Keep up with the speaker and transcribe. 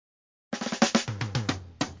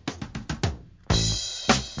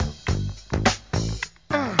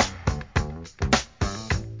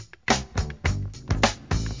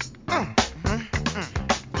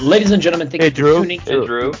Ladies and gentlemen, thank Hey, you for Drew. tuning Hey, in.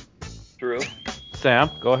 Drew. Sam,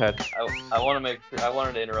 go ahead. I want to make sure. I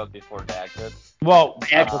wanted to interrupt before Dak did. Well,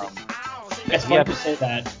 Actually, it's funny yeah. to say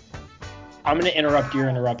that. I'm going to interrupt your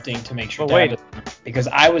interrupting to make sure Well, Dad doesn't, because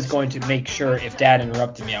I was going to make sure if Dad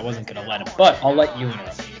interrupted me, I wasn't going to let him. But I'll let you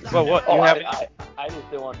interrupt me. well, what Oh, you have? I just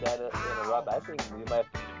didn't want Dad to interrupt. I think we might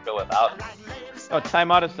have to go without him. Oh,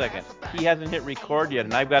 time out a second. He hasn't hit record yet,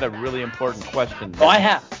 and I've got a really important question. Oh, I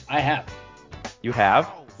have. You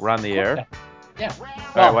have? We're on the air. Yeah.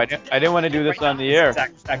 All right. Well, I didn't want to do this on the air.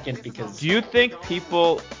 Second, because Do you think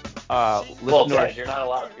people listen Well, to our? Dad, you're not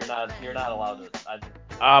allowed. You're not allowed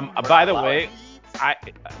to. By the way,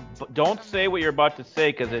 don't say what you're about to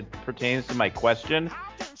say because it pertains to my question.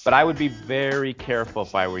 But I would be very careful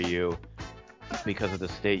if I were you, because of the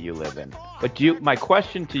state you live in. But my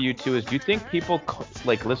question to you two is: do you think people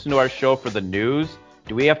listen to our show for the news?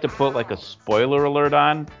 Do we have to put a spoiler alert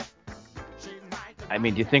on? I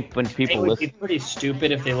mean, do you think when people it would be pretty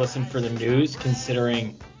stupid if they listened for the news,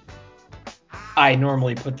 considering I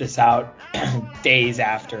normally put this out days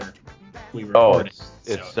after we record it.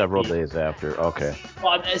 It's several days after. Okay.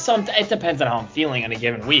 Well, it depends on how I'm feeling on a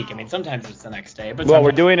given week. I mean, sometimes it's the next day. But Well,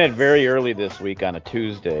 we're doing it very early this week on a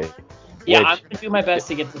Tuesday. Yeah, I'm going to do my best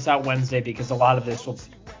to get this out Wednesday because a lot of this will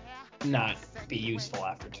not be useful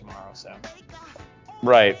after tomorrow. So.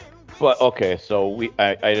 Right. But okay, so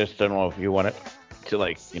I just don't know if you want it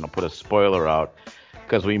to put a spoiler out,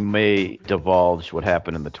 because we may divulge what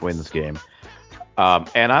happened in the Twins game.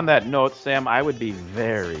 And on that note, Sam, I would be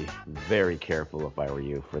very, very careful if I were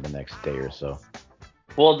you for the next day or so.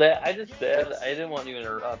 Well, Dad, I didn't want you to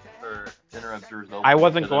interrupt Drew's opening. I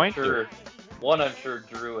wasn't going to. I'm sure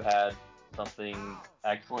Drew had something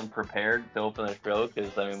excellent prepared to open the show,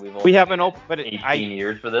 because we haven't opened, but 18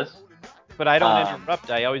 years for this. But I don't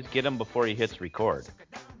interrupt. I always get him before he hits record.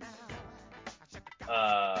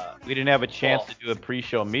 We didn't have a chance to do a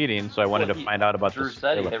pre-show meeting, so I wanted to find out about Drew this. Drew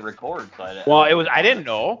said he hit record, so I didn't. Well, I didn't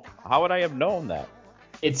know. How would I have known that?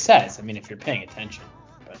 It says. I mean, if you're paying attention,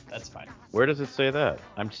 but that's fine. Where does it say that?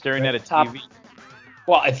 I'm staring at a TV.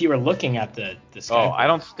 Well, if you were looking at the Skype. Oh, I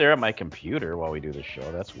don't stare at my computer while we do the show.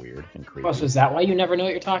 That's weird and creepy. Well, so is that why you never know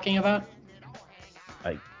what you're talking about?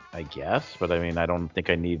 I guess, but I mean, I don't think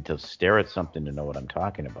I need to stare at something to know what I'm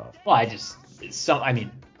talking about. Well,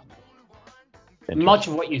 much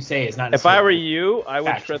of what you say is not. If I were you, I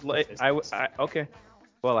would tread lightly. Okay.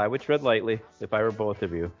 Well, I would tread lightly if I were both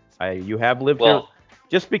of you. You have lived here.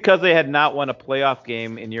 Just because they had not won a playoff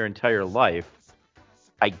game in your entire life,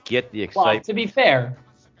 I get the excitement. Well, to be fair,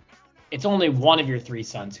 it's only one of your three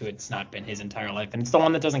sons who it's not been his entire life, and it's the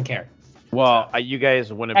one that doesn't care. Well, you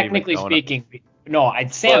guys wouldn't be. Technically speaking, no.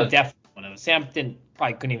 Sam definitely wouldn't. Sam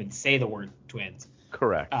probably couldn't even say the word Twins.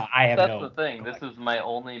 Correct. That's the thing. This is my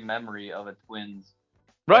only memory of a Twins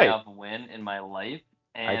playoff win in my life,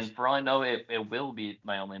 and for all I know, it will be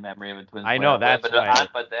my only memory of a Twins. I know that's but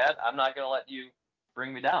Dad, I'm not gonna let you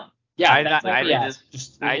bring me down. Yeah, I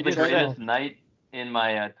just the greatest night in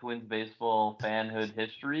my Twins baseball fanhood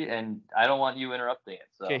history, and I don't want you interrupting it.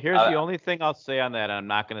 So. Okay, here's the only thing I'll say on that, and I'm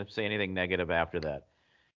not going to say anything negative after that.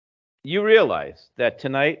 You realize that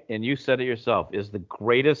tonight, and you said it yourself, is the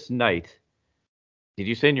greatest night. Did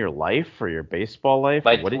you say in your life or your baseball life?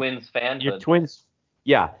 My Twins fanhood. Your Twins.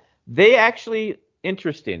 Yeah, they actually,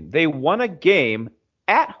 interesting. They won a game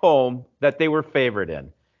at home that they were favored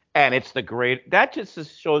in. And it's that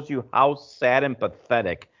just shows you how sad and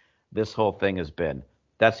pathetic this whole thing has been.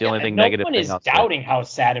 That's the only thing negative. No one is doubting how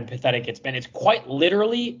sad and pathetic it's been. It's quite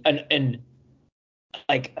literally an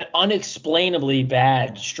unexplainably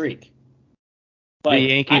bad streak. But the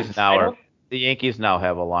Yankees now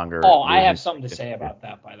have a longer. Oh, I have something to say about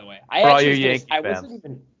that, by the way. I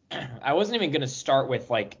wasn't even going to start with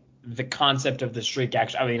the concept of the streak.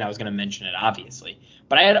 Actually, I mean, I was going to mention it obviously,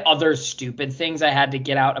 but I had other stupid things I had to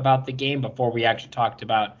get out about the game before we actually talked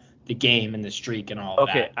about the game and the streak and all of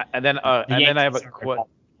that. Okay, and then I have a quote.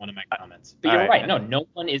 One of my comments, but you're right. No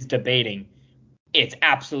one is debating. It's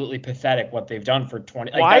absolutely pathetic what they've done for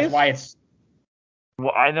 20. That's why it's.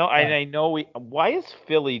 Well, I know. I know. Why is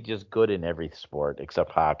Philly just good in every sport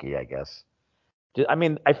except hockey? I guess. I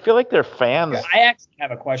mean, I feel like their fans. I actually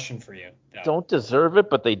have a question for you. Don't deserve it,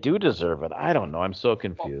 but they do deserve it. I don't know. I'm so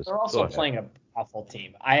confused. They're also playing an awful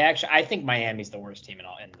team. I think Miami's the worst team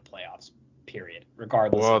in the playoffs. Period.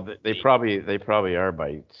 Regardless. Well, they probably are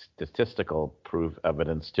by statistical proof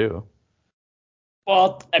evidence too.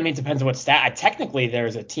 Well, I mean, it depends on what stat. Technically,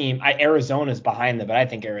 there's a team. Arizona's behind them, but I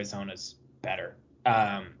think Arizona's better.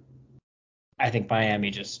 I think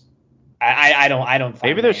Miami just. I don't.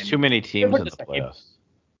 Maybe there's too many teams in the playoffs.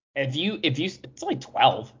 It's only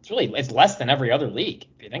 12. It's less than every other league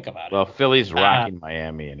if you think about it. Well, Philly's rocking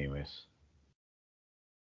Miami anyways.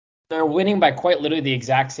 They're winning by quite literally the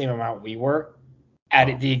exact same amount we were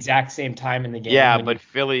at the exact same time in the game. Yeah, but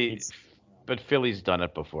Philly's done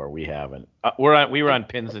it before. We haven't. We were on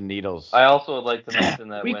pins and needles. I also would like to mention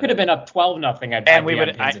that we could have been up 12-0. And we would.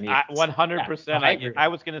 100%. I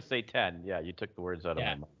was gonna say 10. Yeah, you took the words out of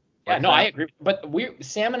my mouth. Yeah, no, I agree. But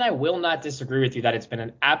Sam and I will not disagree with you that it's been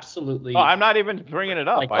an absolutely. Oh, I'm not even bringing it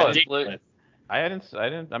up. Ridiculous. I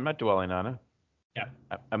didn't. I'm not dwelling on it. Yeah.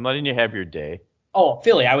 I'm letting you have your day. Oh,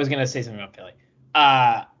 Philly. I was gonna say something about Philly.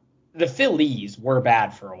 The Phillies were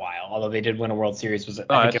bad for a while, although they did win a World Series.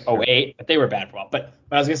 I think 2008, but they were bad for a while. But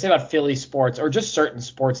what I was gonna say about Philly sports, or just certain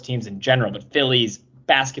sports teams in general, but Philly's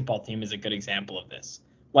basketball team is a good example of this.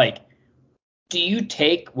 Like,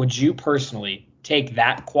 would you personally take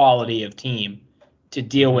that quality of team to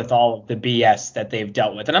deal with all of the BS that they've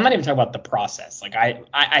dealt with? And I'm not even talking about the process. Like,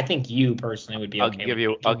 I think you personally would be okay.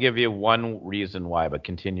 I'll give you one reason why, but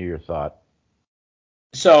continue your thought.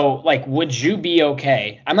 So, like, would you be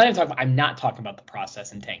okay? I'm not talking about the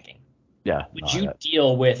process and tanking. Yeah. Would you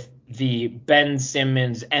deal with the Ben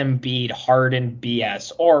Simmons, Embiid, Harden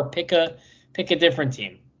BS, or pick a different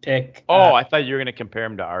team? I thought you were going to compare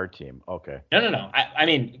him to our team. Okay. No. I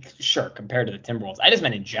mean, sure, compared to the Timberwolves. I just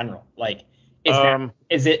meant in general. Like, is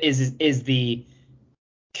the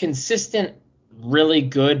consistent, really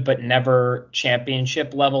good but never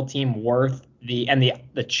championship level team worth the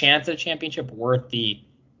chance at a championship worth the?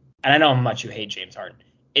 And I know how much you hate James Harden.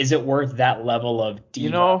 Is it worth that level of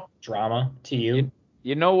drama to you?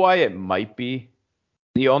 You know why it might be?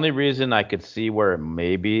 The only reason I could see where it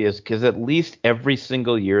may be is because at least every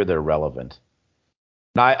single year they're relevant.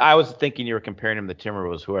 Now, I was thinking you were comparing them to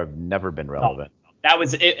Timberwolves, who have never been relevant. No, that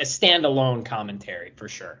was a standalone commentary for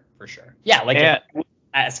sure. Yeah, like if I would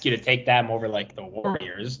ask you to take them over like the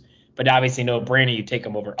Warriors, but obviously no brainer you take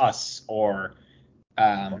them over us or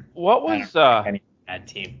what was any bad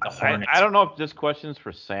team. The Hornets. I don't know if this question's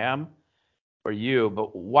for Sam or you,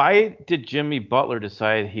 but why did Jimmy Butler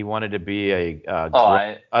decide he wanted to be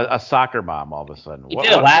a soccer mom all of a sudden?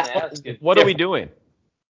 What are we doing?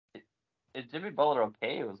 Is Jimmy Butler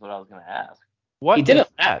okay? Was what I was going to ask. He did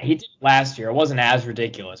it last year. It wasn't as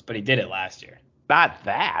ridiculous, but he did it last year. Not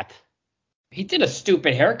that. He did a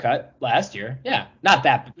stupid haircut last year. Yeah, not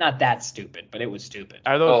that stupid, but it was stupid.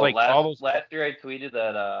 Are those last year I tweeted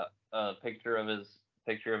that picture of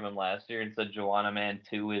him last year and said Joanna Man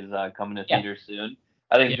 2 is coming to theaters soon.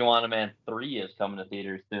 I think Joanna Man 3 is coming to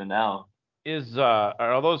theaters soon now.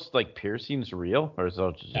 Are those like piercings real or is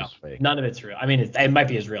those just fake? None of it's real. I mean, it might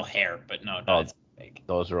be his real hair, but no, it's fake.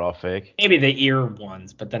 Those are all fake? Maybe the ear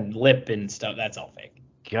ones, but then lip and stuff, that's all fake.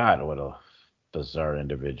 God, what a bizarre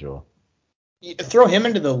individual. You throw him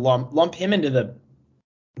into the lump him into the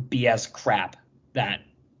BS crap that.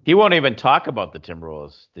 He won't even talk about the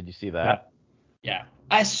Timberwolves. Did you see that? Yeah.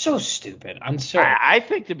 It's so stupid. I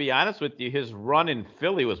think, to be honest with you, his run in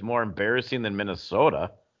Philly was more embarrassing than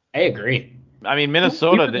Minnesota. I agree. I mean,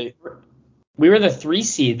 Minnesota. We were the 3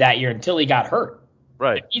 seed that year until he got hurt.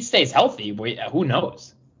 Right. If he stays healthy, who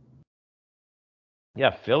knows?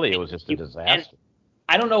 Yeah, Philly, it was just a disaster.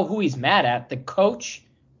 I don't know who he's mad at. The coach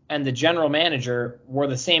and the general manager were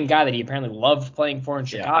the same guy that he apparently loved playing for in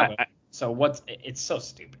Chicago. It's so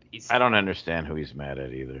stupid. I don't understand who he's mad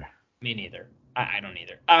at either. Me neither. I don't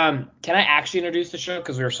either. Can I actually introduce the show?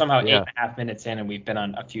 Because we were somehow 8.5 minutes in and we've been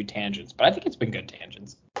on a few tangents, but I think it's been good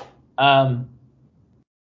tangents. I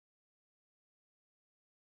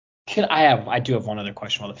do have one other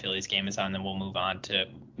question while the Phillies game is on, then we'll move on to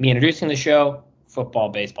me introducing the show, football,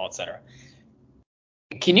 baseball, etc.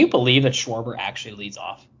 Can you believe that Schwarber actually leads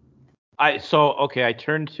off? I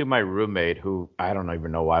turned to my roommate, who I don't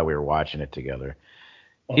even know why we were watching it together.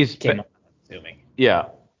 Well, he's assuming. Yeah,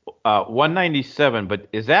 197. But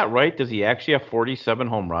is that right? Does he actually have 47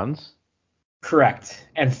 home runs? Correct.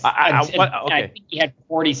 And I think he had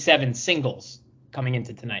 47 singles coming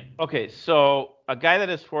into tonight. Okay, so a guy that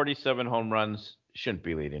has 47 home runs shouldn't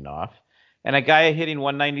be leading off, and a guy hitting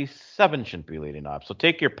 197 shouldn't be leading off. So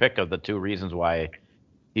take your pick of the two reasons why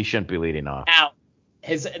he shouldn't be leading off. Now,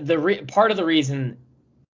 part of the reason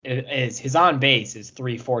is his on base is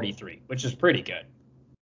 343, which is pretty good.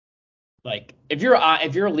 Like if you're a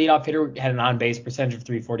leadoff hitter who had an on base percentage of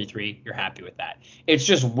 343, you're happy with that. It's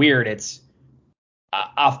just weird. It's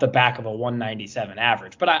off the back of a 197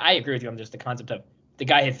 average. But I agree with you on just the concept of the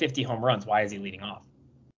guy hit 50 home runs. Why is he leading off?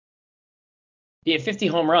 He had 50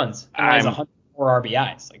 home runs and has 104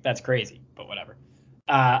 RBIs. Like that's crazy, but whatever.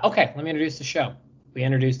 Okay, let me introduce the show. We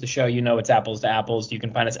introduced the show. You know it's Apples to Apples. You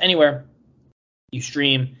can find us anywhere you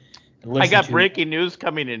stream and I listen got to. breaking news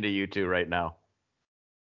coming into you two right now.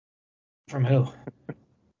 From who? Is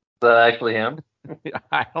that actually him?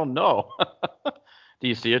 I don't know. Do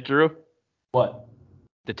you see it, Drew? What?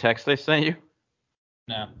 The text I sent you?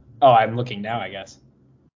 No. Oh, I'm looking now, I guess.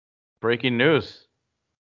 Breaking news.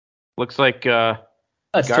 Looks like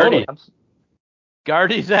That's Guardy. totally.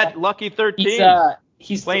 Guardy's at Lucky 13.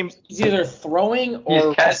 He's Playing- he's either throwing or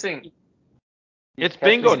He's catching. It's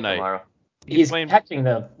catching bingo it night. tomorrow. he's playing- catching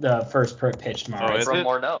the first pitch tomorrow. Oh, right? is From it?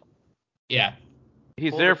 Morneau. Yeah.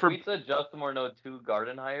 He's Well, there the for. tweet said Justin Morneau to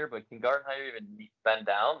Gardenhire, but can Gardenhire even bend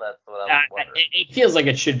down? That's what I was wondering. It feels like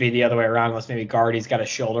it should be the other way around, unless maybe Guardy's got a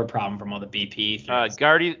shoulder problem from all the BP.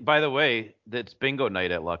 Guardy, by the way, it's bingo night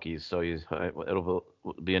at Lucky's, so it'll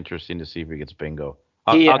be interesting to see if he gets bingo.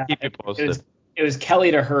 I'll keep you posted. It was Kelly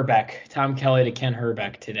to Herbeck, Tom Kelly to Ken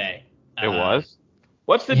Herbeck today. It was?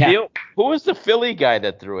 What's the deal? Who was the Philly guy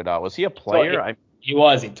that threw it out? Was he a player? He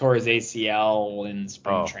was. He tore his ACL in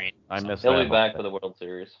spring training. I missed He'll that. be back for the World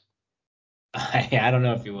Series. I don't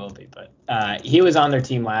know if he will be, but he was on their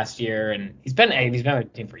team last year, and he's been on their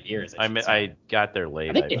team for years. I got there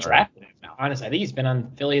late. I think they drafted him. Honestly, I think he's been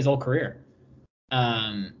on Philly his whole career.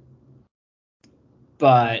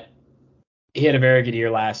 But he had a very good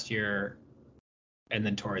year last year, and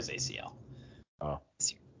then tore his ACL. Oh.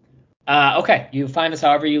 Okay, you find us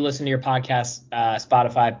however you listen to your podcast,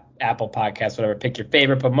 Spotify, Apple Podcasts, whatever. Pick your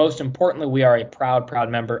favorite. But most importantly, we are a proud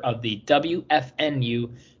member of the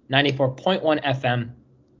WFNU 94.1 FM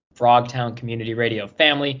Frogtown Community Radio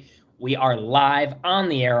family. We are live on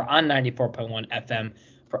the air on 94.1 FM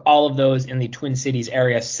for all of those in the Twin Cities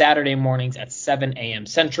area Saturday mornings at 7 a.m.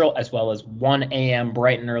 Central, as well as 1 a.m.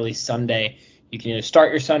 bright and early Sunday. You can either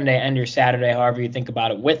start your Sunday, end your Saturday, however you think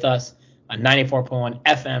about it, with us on 94.1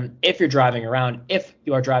 FM. If you're driving around, if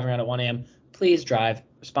you are driving around at 1 a.m., please drive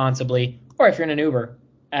responsibly. Or if you're in an Uber,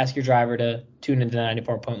 ask your driver to tune into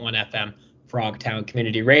 94.1 FM Frogtown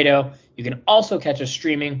Community Radio. You can also catch us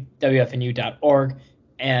streaming, WFNU.org,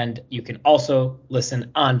 and you can also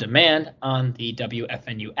listen on demand on the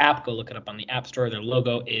WFNU app. Go look it up on the App Store. Their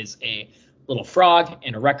logo is a little frog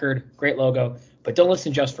and a record. Great logo. But don't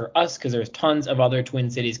listen just for us, because there's tons of other Twin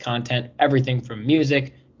Cities content, everything from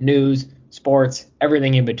music, news, sports,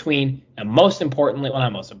 everything in between. And most importantly, well,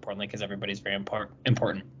 not most importantly, because everybody's very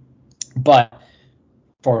important, but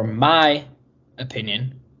for my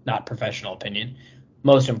opinion, not professional opinion,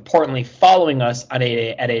 most importantly, following us at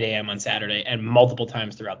 8 a.m. on Saturday and multiple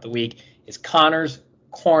times throughout the week is Connor's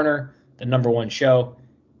Corner, the number one show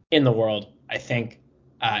in the world, I think.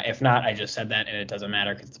 If not, I just said that, and it doesn't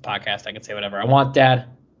matter because it's a podcast. I can say whatever I want. Dad,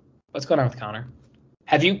 what's going on with Connor?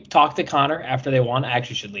 Have you talked to Connor after they won? I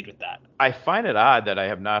actually should lead with that. I find it odd that I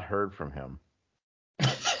have not heard from him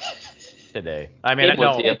today. I mean,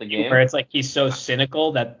 Was he at the game? Where it's like he's so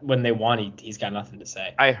cynical that when they won, he's got nothing to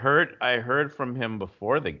say. I heard from him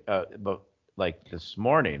before but like this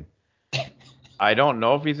morning. I don't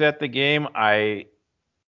know if he's at the game. I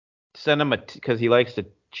sent him because he likes to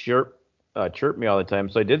chirp me all the time.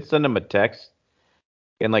 So I did send him a text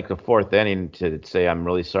in like the fourth inning to say I'm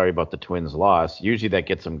really sorry about the Twins' loss. Usually that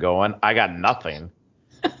gets him going. I got nothing.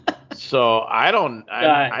 So I don't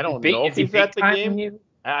know if he's at the game.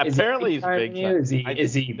 Apparently he's big time.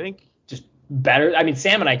 Is he just better? I mean,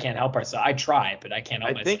 Sam and I can't help ourselves. I try, but I can't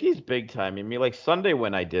help myself. I think he's big time. I mean, like Sunday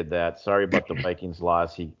when I did that, sorry about the Vikings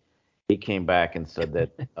loss, he came back and said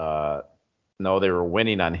that no, they were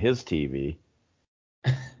winning on his TV.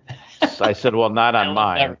 So I said, well, not on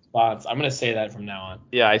mine. That response. I'm going to say that from now on.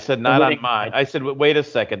 Yeah, I said not on mine. I said, wait a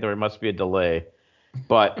second, there must be a delay.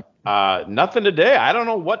 But nothing today. I don't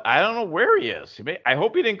know where he is. I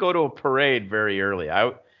hope he didn't go to a parade very early.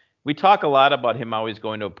 We talk a lot about him always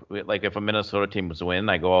going to, like, if a Minnesota team was win,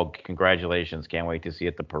 I go, oh, congratulations, can't wait to see you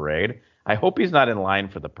at the parade. I hope he's not in line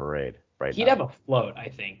for the parade right now. He'd have a float, I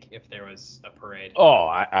think, if there was a parade. Oh,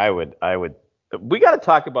 I would. We got to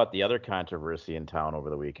talk about the other controversy in town over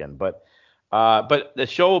the weekend, but the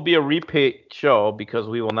show will be a repeat show because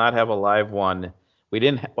we will not have a live one. We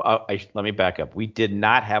didn't. Let me back up. We did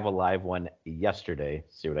not have a live one yesterday.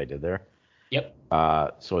 See what I did there? Yep.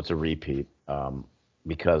 So it's a repeat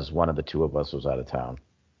because one of the two of us was out of town,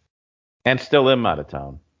 and still am out of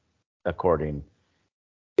town, according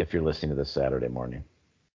if you're listening to this Saturday morning.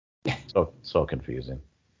 So confusing.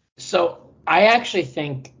 So I actually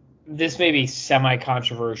think this may be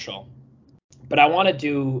semi-controversial, but I want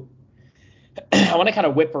to kind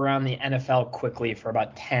of whip around the NFL quickly for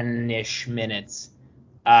about 10-ish minutes.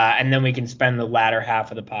 And then we can spend the latter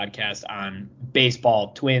half of the podcast on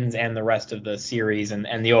baseball, Twins, and the rest of the series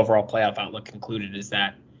and the overall playoff outlook concluded. Is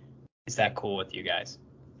that cool with you guys?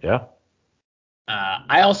 Yeah.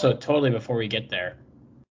 I also totally, before we get there,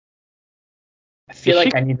 I feel Is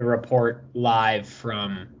like she? I need to report live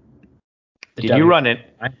from the Did you W. run in?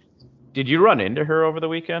 Did you run into her over the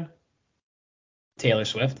weekend? Taylor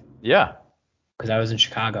Swift, Yeah. because I was in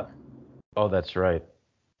Chicago. Oh, that's right.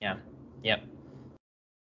 Yeah. Yep.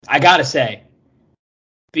 I gotta say,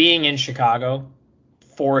 being in Chicago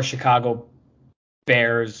for a Chicago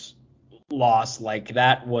Bears loss like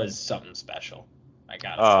that was something special. I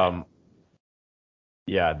gotta say.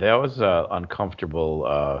 Yeah, that was a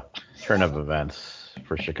uncomfortable turn of events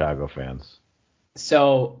for Chicago fans.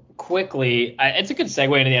 So quickly, it's a good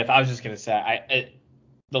segue into the NFL. I was just gonna say,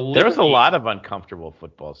 the There was a Liberty, lot of uncomfortable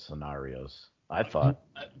football scenarios, I thought.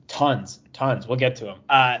 tons. We'll get to them.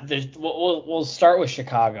 We'll start with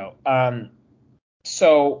Chicago.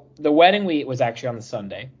 So the wedding was actually on the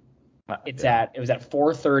Sunday. It was at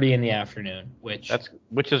 4:30 in the afternoon, which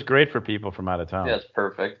is great for people from out of town. Yeah, it's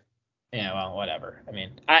perfect. Yeah, well, whatever. I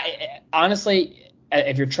mean, I honestly,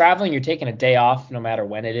 if you're traveling, you're taking a day off no matter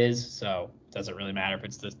when it is, so it doesn't really matter if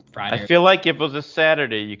it's the Friday. I feel like if it was a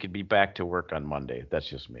Saturday, you could be back to work on Monday. That's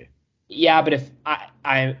just me. Yeah, but if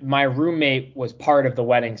my roommate was part of the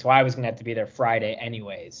wedding, so I was gonna have to be there Friday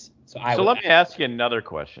anyways. So let me ask you another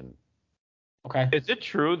question. Okay. Is it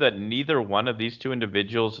true that neither one of these two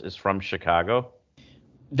individuals is from Chicago?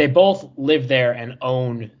 They both live there and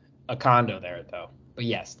own a condo there, though. But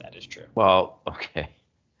yes, that is true. Well, okay.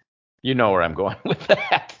 You know where I'm going with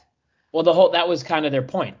that. Well, that was kind of their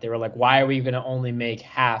point. They were like, why are we going to only make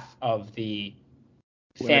half of the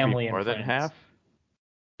family and more friends? Than half?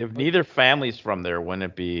 If neither family's from there, wouldn't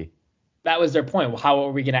it be? That was their point. Well, how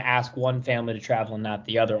are we going to ask one family to travel and not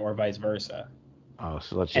the other, or vice versa? Oh,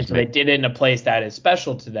 so let's And just so they did it in a place that is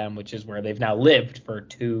special to them, which is where they've now lived for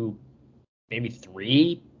 2, maybe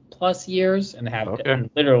 3+ years, and and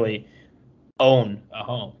literally own a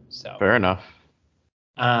home. So fair enough.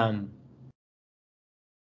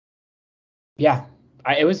 Yeah,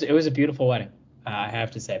 it was a beautiful wedding, I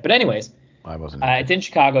have to say. But anyways, I wasn't. it's in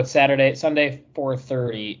Chicago. It's Sunday,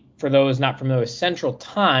 4:30. For those not familiar with Central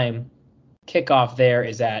Time, kickoff there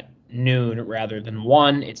is at noon rather than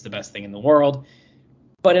 1. It's the best thing in the world.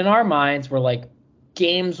 But in our minds, we're like,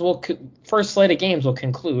 first slate of games will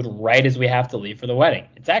conclude right as we have to leave for the wedding.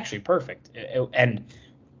 It's actually perfect, and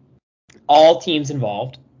all teams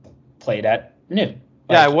involved played at noon.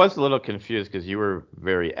 Yeah, I was a little confused because you were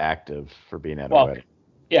very active for being at a wedding.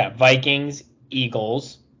 Yeah, Vikings,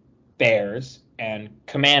 Eagles, Bears, and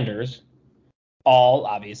Commanders, all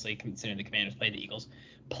obviously considering the Commanders played the Eagles,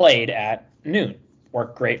 played at noon.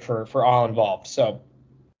 Worked great for all involved. So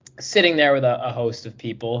sitting there with a host of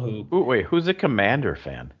people who. Ooh, wait, who's a Commander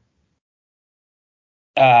fan?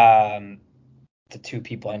 The 2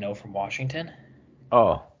 people I know from Washington.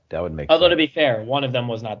 Oh, that would make Although sense. to be fair, one of them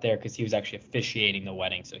was not there because he was actually officiating the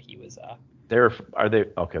wedding, so he was. Are they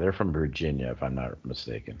okay? They're from Virginia, if I'm not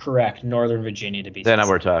mistaken. Correct, Northern Virginia to be. Then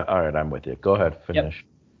we're talking. All right, I'm with you. Go ahead, finish. Yep.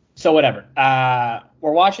 So whatever.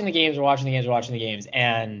 We're watching the games,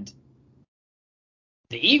 and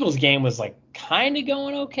the Eagles game was like kind of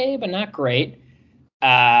going okay, but not great.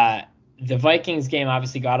 The Vikings game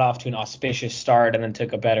obviously got off to an auspicious start and then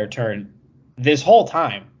took a better turn. This whole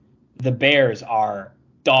time, the Bears are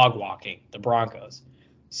dog walking the Broncos.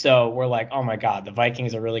 So we're like, oh my God, the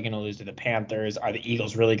Vikings are really going to lose to the Panthers. Are the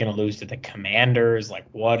Eagles really going to lose to the Commanders? Like,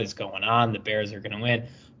 what is going on? The Bears are going to win.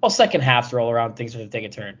 Well, second halves roll around, things are going to take a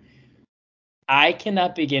turn. I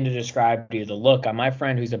cannot begin to describe to you the look on my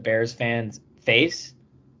friend who's a Bears fan's face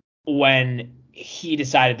when he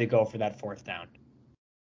decided to go for that 4th down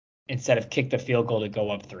instead of kick the field goal to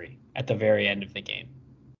go up 3 at the very end of the game.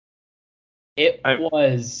 It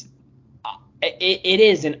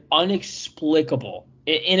is an inexplicable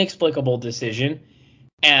decision,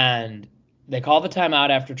 and they call the timeout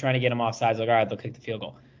after trying to get him offsides. Like, all right, they'll kick the field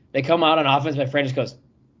goal. They come out on offense. My friend just goes,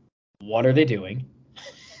 "What are they doing?"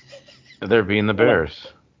 They're being the Bears.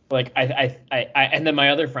 And then my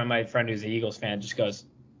other friend, my friend who's an Eagles fan, just goes,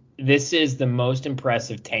 "This is the most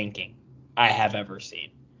impressive tanking I have ever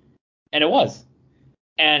seen," and it was.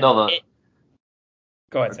 And go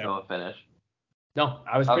ahead, Sam. Go finish. No,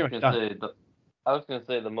 I was pretty much done. I was gonna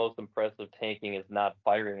say the most impressive tanking is not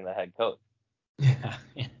firing the head coach.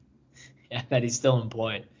 Yeah, that he's still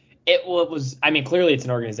employed. It was. I mean, clearly it's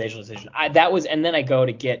an organizational decision. And then I go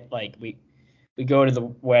to get we go to the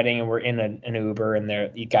wedding and we're in an Uber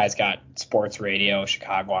and you guys got sports radio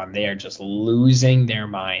Chicago on. They are just losing their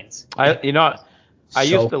minds. I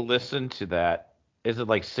used to listen to that. Is it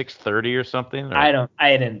like 6:30 or something? Or?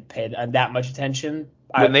 I didn't pay that much attention,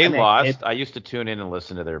 When they I mean, lost, I used to tune in and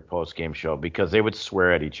listen to their post-game show because they would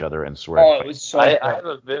swear at each other and swear oh, at it was so. I good. have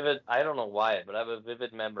a vivid, I don't know why, but I have a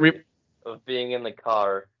vivid memory of being in the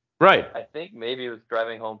car. Right. I think maybe it was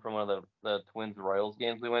driving home from one of the Twins Royals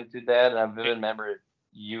games we went to, Dad, and I have a vivid memory of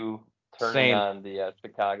you turning Saying- on the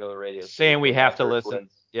Chicago radio Saying we station have to after listen.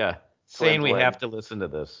 Twins. Yeah. Saying Twins we win. have to listen to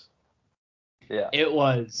this. Yeah. It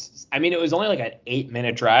was. I mean, it was only like an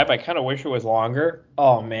 8-minute drive. I kind of wish it was longer.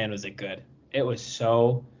 Oh man, was it good? It was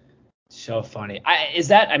so funny.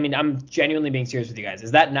 I mean, I'm genuinely being serious with you guys.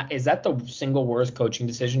 Is that the single worst coaching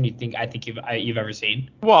decision you've ever seen?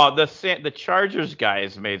 Well, the Chargers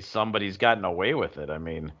guys made somebody's gotten away with it. I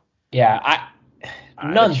mean, Yeah,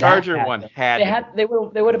 the Charger one they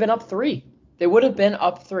would have been up 3. They would have been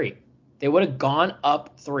up 3. They would have gone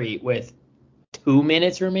up 3 with 2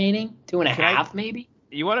 minutes remaining, 2.5 maybe.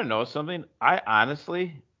 You want to know something? I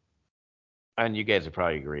honestly, and you guys would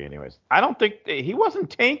probably agree anyways, I don't think he wasn't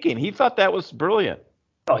tanking. He thought that was brilliant.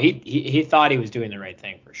 Oh, he thought he was doing the right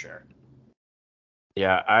thing for sure.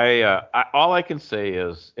 Yeah, all I can say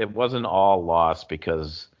is it wasn't all lost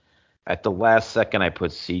because at the last second I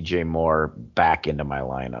put CJ Moore back into my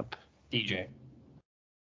lineup. DJ.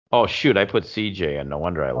 Oh shoot, I put CJ and no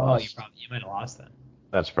wonder I lost. You might have lost then.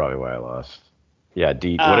 That's probably why I lost. Yeah, what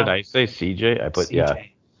did I say? CJ? I put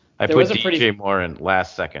CJ. I put DJ Moore in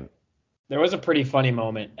last second. There was a pretty funny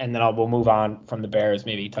moment, and then we'll move on from the Bears,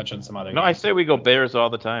 maybe touch on some other No, games. I say we go Bears all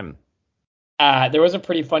the time. There was a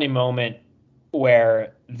pretty funny moment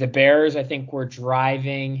where the Bears, I think, were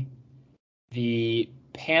driving. The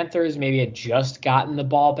Panthers maybe had just gotten the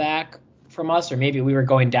ball back from us, or maybe we were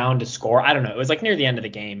going down to score. I don't know. It was like near the end of the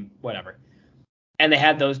game, whatever. And they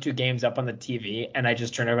had those two games up on the TV, and I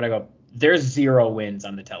just turned over and I go, there's 0 wins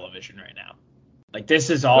on the television right now. Like, this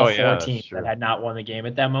is all 4 teams that had not won the game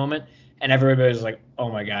at that moment. And everybody was like,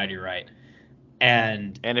 oh my God, you're right.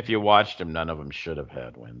 And if you watched them, none of them should have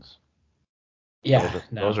had wins. Yeah.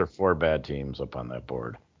 Those are 4 bad teams up on that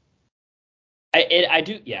board. I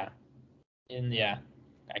do, yeah. The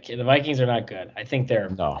Vikings are not good. I think they're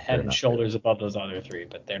head and shoulders above those other 3,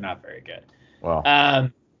 but they're not very good.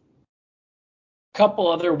 Well,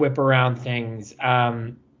 couple other whip around things.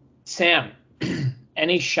 Sam,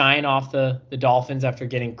 any shine off the Dolphins after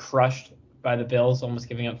getting crushed by the Bills, almost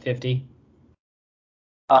giving up 50?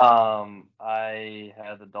 I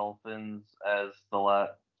had the Dolphins as the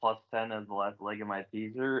plus 10 as the last leg of my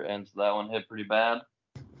teaser, and so that one hit pretty bad.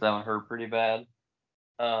 That one hurt pretty bad.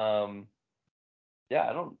 Yeah,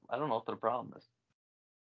 I don't know what the problem is.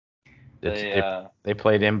 They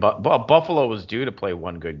played in, but Buffalo was due to play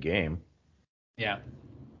one good game. Yeah.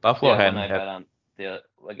 Buffalo hadn't had bet on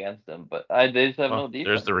against them, but they just have no defense.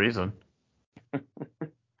 There's the reason.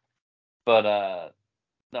 But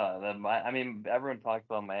no, I mean, everyone talks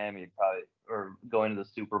about Miami probably or going to the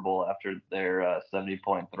Super Bowl after their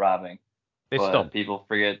 70-point throbbing. People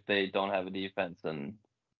forget they don't have a defense and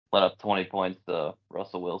let up 20 points to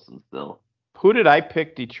Russell Wilson still. Who did I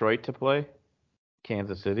pick Detroit to play?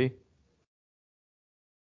 Kansas City.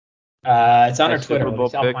 It's on our Twitter.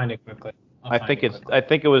 I'll find it quickly. I think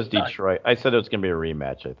it was Detroit. I said it was going to be a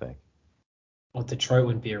rematch, I think. Well, Detroit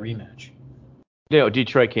wouldn't be a rematch. No,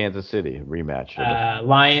 Detroit, Kansas City rematch.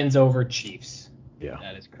 Lions over Chiefs. Yeah.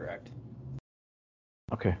 That is correct.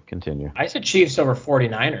 Okay, continue. I said Chiefs over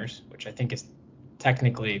 49ers, which I think is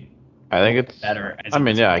technically it's better.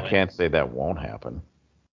 I can't say that won't happen.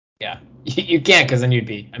 Yeah, you can't because then you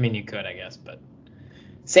could, I guess, but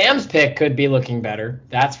Sam's pick could be looking better.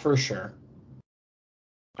 That's for sure.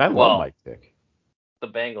 I love my pick. The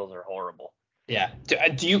Bengals are horrible. Yeah.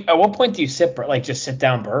 Do you? At what point do you just sit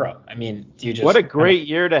down Burrow? I mean, do you just? What a great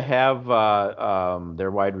year to have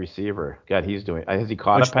their wide receiver. God, he's doing. Has he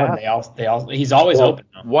caught a pass? He's always open.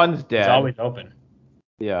 One's dead. He's always open.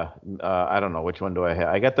 Yeah. I don't know which one do I have.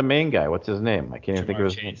 I got the main guy. What's his name? I can't even think of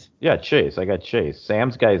his name. Yeah, Chase. I got Chase.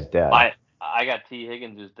 Sam's guy's dead. I got T.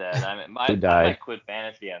 Higgins who's dead. I died? I might quit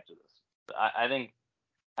fantasy after this. I think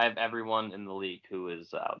I have everyone in the league who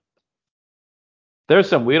is out.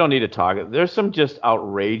 We don't need to talk. There's some just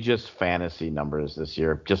outrageous fantasy numbers this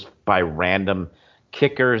year, just by random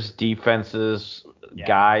kickers, defenses,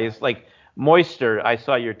 guys. Like Moister, I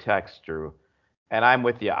saw your text, Drew, and I'm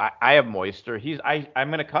with you. I have Moister. I'm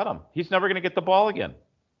going to cut him. He's never going to get the ball again.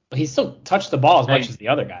 But he still touched the ball as much as the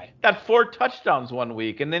other guy. Got 4 touchdowns one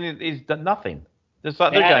week, and then he's done nothing. This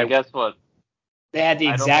other guy. Guess what? They had the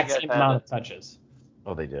exact same amount of touches.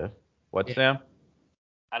 Oh, they did? What, Sam?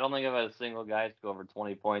 I don't think I've had a single guy to go over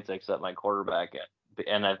 20 points except my quarterback,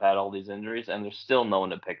 and I've had all these injuries, and there's still no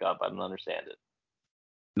one to pick up. I don't understand it.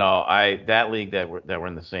 No, that league that we're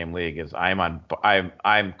in the same league is I'm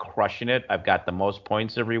crushing it. I've got the most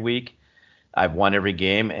points every week. I've won every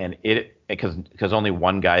game, and because only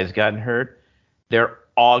one guy's gotten hurt. They're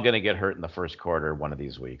all going to get hurt in the first quarter one of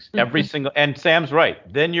these weeks. Every single, and Sam's right.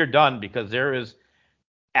 Then you're done because there is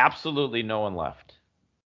absolutely no one left.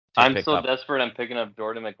 I'm so desperate. I'm picking up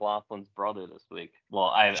Jordan McLaughlin's brother this week. Well,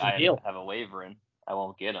 I have a waiver in. I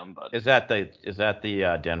won't get him, but is that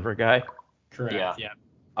the Denver guy? Correct. Yeah.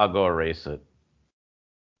 I'll go erase it.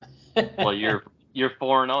 Well, you're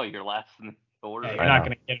 4-0. You're last in the order. Yeah, you're not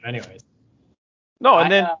going to get him anyways. No,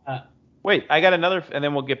 and then wait, I got another, and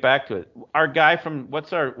then we'll get back to it. Our guy from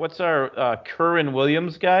what's our Kyren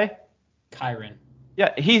Williams guy? Kyren.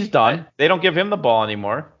 Yeah, he's done. They don't give him the ball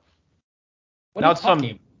anymore. Now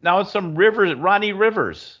it's some Rivers, Ronnie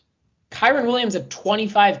Rivers. Kyren Williams had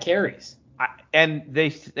 25 carries. And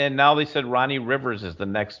now they said Ronnie Rivers is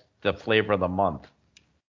the flavor of the month.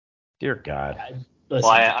 Dear God. Listen,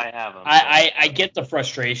 well, I have him. I get the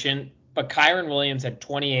frustration, but Kyren Williams had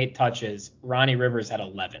 28 touches. Ronnie Rivers had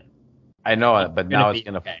 11. I know it, but now it's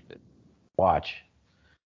going to watch.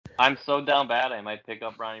 I'm so down bad, I might pick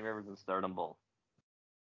up Ronnie Rivers and start them both.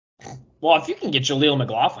 Well, if you can get Jaleel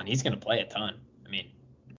McLaughlin, he's going to play a ton. I mean,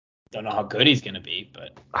 don't know how good he's going to be,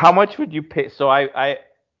 but how much would you pay? So I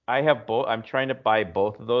have both. I'm trying to buy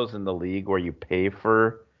both of those in the league where you pay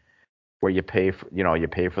for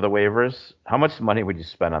the waivers. How much money would you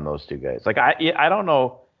spend on those two guys? Like I don't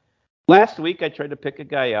know. Last week I tried to pick a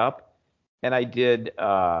guy up, and I did.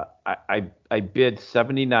 I bid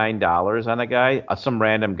 $79 on a guy, some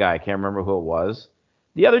random guy. I can't remember who it was.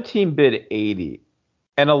 The other team bid $80,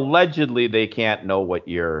 and allegedly they can't know what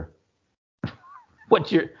you're.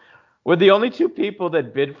 We're the only two people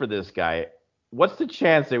that bid for this guy. What's the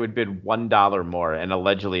chance they would bid $1 more and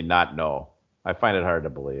allegedly not know? I find it hard to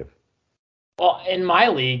believe. Well, in my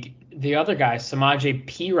league, the other guy, Samaje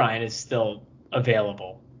Perine, is still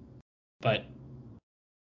available. But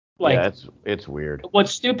it's weird.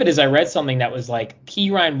 What's stupid is I read something that was like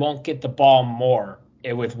Perine won't get the ball more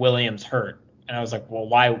with Williams hurt. And I was like, well,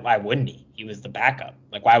 why wouldn't he? He was the backup.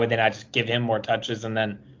 Like, why would they not just give him more touches and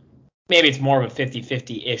then maybe it's more of a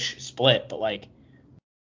 50-50-ish split, but like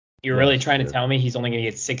you're really trying to tell me he's only going to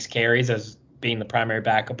get 6 carries as being the primary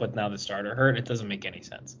backup with now the starter hurt? It doesn't make any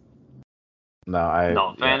sense.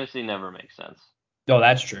 No, fantasy never makes sense. No,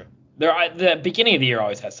 that's true. The beginning of the year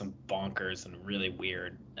always has some bonkers and really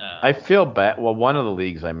weird. I feel bad. Well, one of the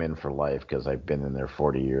leagues I'm in for life because I've been in there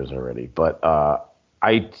 40 years already. But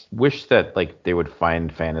I wish that like they would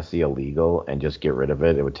find fantasy illegal and just get rid of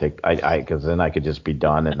it. It would take because then I could just be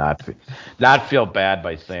done and not feel bad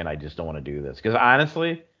by saying I just don't want to do this. Because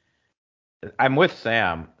honestly, I'm with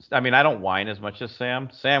Sam. I mean, I don't whine as much as Sam.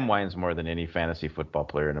 Sam whines more than any fantasy football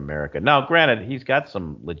player in America. Now, granted, he's got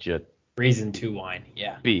some legit reason to whine.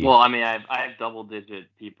 Yeah. beef. Well, I mean, I have double-digit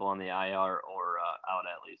people on the IR or out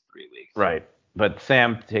at least 3 weeks. Right. But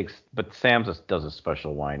Sam does a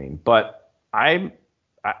special whining. But I'm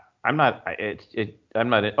not. I'm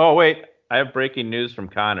not. Oh wait, I have breaking news from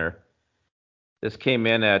Connor. This came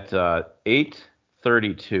in at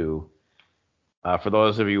 8:32. For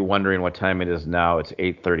those of you wondering what time it is now, it's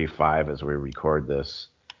 8:35 as we record this.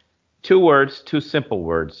 2 simple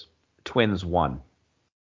words. Twins won.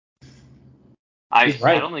 I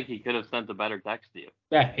don't think he could have sent a better text to you.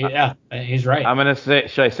 Yeah, he's right. I'm gonna say,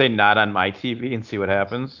 should I say not on my TV and see what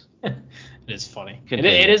happens? It is funny.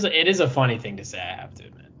 It is a funny thing to say, I have to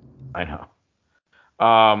admit. I know.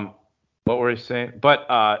 What were we saying? But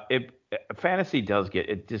fantasy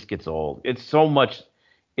just gets old. It's so much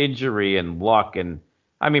injury and luck, and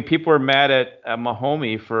I mean, people are mad at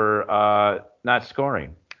Mahomes for not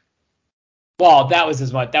scoring. Well, that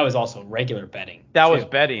was also regular betting. That was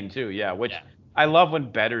betting too, yeah. I love when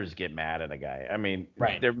bettors get mad at a guy. I mean,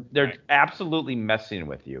 they're absolutely messing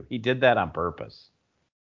with you. He did that on purpose.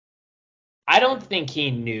 I don't think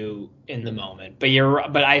he knew in the moment, but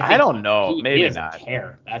I don't know. Maybe he doesn't not.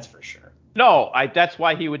 care. That's for sure. No, that's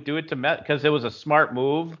why he would do it to Met because it was a smart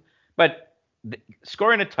move. But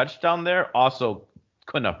scoring a touchdown there also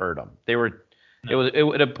couldn't have hurt him. It would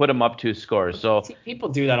have put him up 2 scores. So people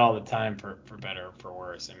do that all the time for better or for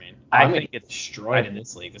worse. I mean, I think it's destroyed in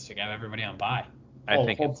this league this week. I have everybody on bye.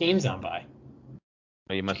 Whole team's on bye.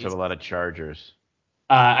 Well, you must have a lot of Chargers.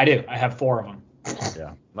 I do. I have 4 of them.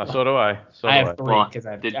 Yeah. Well, so do I. I have 3 because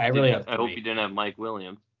I really have 3. I hope you didn't have Mike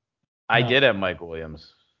Williams. I did have Mike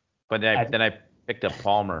Williams, but then I picked up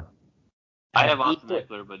Palmer. I have Austin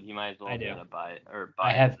Eckler, but he might as well get a bye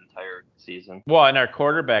his entire season. Well, and our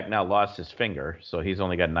quarterback now lost his finger, so he's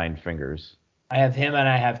only got 9 fingers. I have him and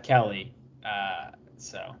I have Kelly.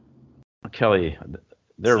 So Kelly,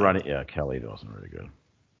 They're running. Yeah, Kelly wasn't really good.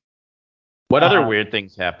 What other weird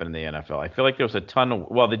things happened in the NFL? I feel like there was a ton of.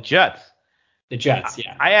 Well, the Jets. The Jets,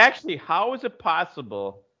 yeah. I actually, how is it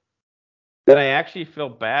possible that I actually feel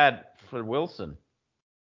bad for Wilson?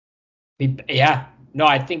 Yeah. No,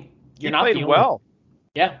 I think you're not the only well.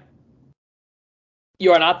 Yeah.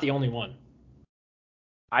 You are not the only one.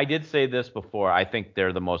 I did say this before. I think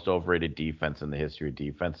they're the most overrated defense in the history of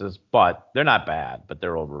defenses, but they're not bad, but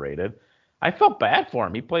they're overrated. I felt bad for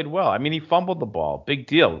him. He played well. I mean, he fumbled the ball. Big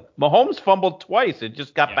deal. Mahomes fumbled twice. It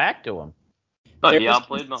just got back to him. But he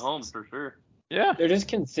outplayed Mahomes for sure. Yeah. They're just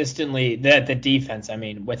consistently the defense. I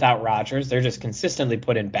mean, without Rodgers, they're just consistently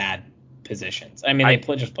put in bad positions. I mean, they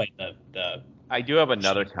just played the. I do have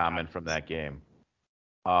another comment from that game.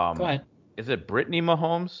 Go ahead. Is it Brittany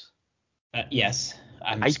Mahomes? Yes.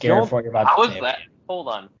 I'm scared for what you're about to say. How is that? Hold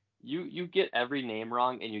on. You get every name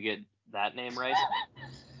wrong and you get that name right?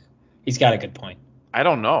 He's got a good point. I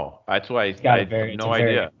don't know. That's why I have no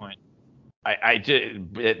idea. Good point. I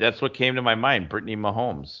did. That's what came to my mind. Brittany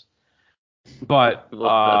Mahomes. But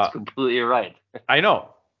that's completely right. I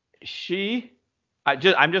know.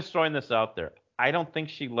 I'm just throwing this out there. I don't think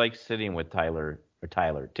she likes sitting with Taylor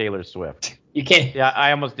Swift. You can't. Yeah, I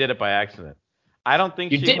almost did it by accident. I don't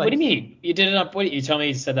think you did. What do you mean? You did it on? What? You tell me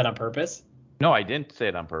you said that on purpose? No, I didn't say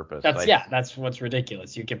it on purpose. That's what's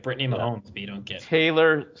ridiculous. You get Brittany Mahomes, but you don't get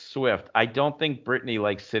Taylor Swift. I don't think Brittany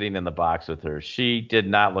likes sitting in the box with her. She did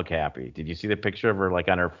not look happy. Did you see the picture of her like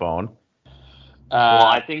on her phone? Well,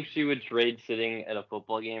 I think she would trade sitting at a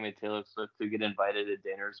football game with Taylor Swift to get invited to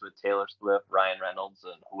dinners with Taylor Swift, Ryan Reynolds,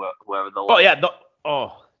 and whoever the. Oh yeah,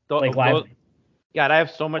 Blake Lively. God, I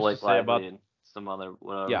have so much Blake to say Lively about and some other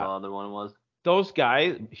whatever the other one was. Those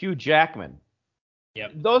guys, Hugh Jackman.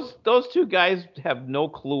 Yep. Those two guys have no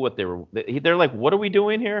clue what they were. They're like, what are we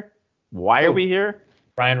doing here? Why are we here?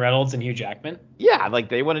 Ryan Reynolds and Hugh Jackman. Yeah, like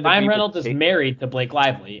they wanted to. Ryan Reynolds is married to Blake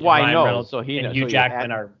Lively. Well, I know. Reynolds so he and Hugh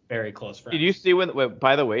Jackman are very close friends. Did you see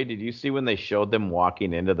by the way, did you see when they showed them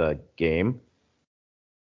walking into the game?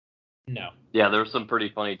 No. Yeah, there were some pretty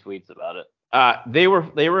funny tweets about it. They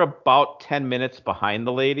were about 10 minutes behind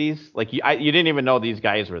the ladies. Like you didn't even know these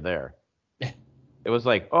guys were there. It was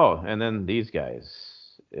like, oh, and then these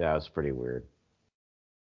guys. Yeah, it was pretty weird.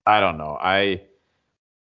 I don't know.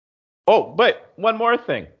 Oh, but one more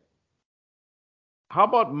thing. How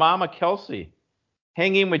about Mama Kelsey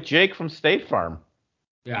hanging with Jake from State Farm?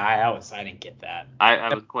 Yeah, I didn't get that.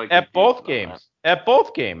 I was quite at both games. At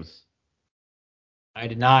both games. I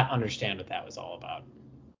did not understand what that was all about.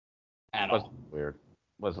 At all. Weird.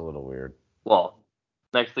 Was a little weird. Well,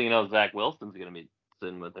 next thing you know, Zach Wilson's gonna be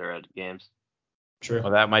sitting with her at games. True.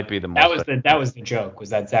 Well, that might be the most. That was the joke. Was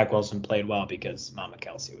that Zach Wilson played well because Mama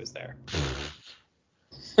Kelsey was there.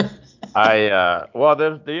 I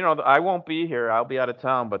won't be here. I'll be out of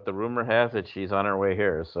town, but the rumor has it she's on her way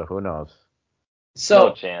here, so who knows? So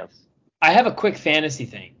no chance. I have a quick fantasy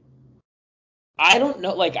thing. I don't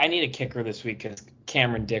know. Like, I need a kicker this week because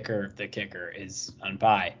Cameron Dicker, the kicker, is on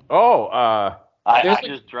bye. Oh, I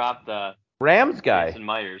just dropped the Rams guy. Jason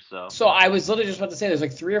Myers, so I was literally just about to say there's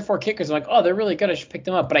like 3 or 4 kickers. I'm like, oh, they're really good. I should pick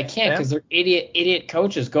them up, but I can't because they're idiot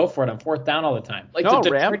coaches go for it on 4th down all the time. Like the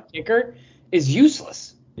Detroit kicker is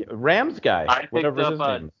useless. Rams guy, whatever his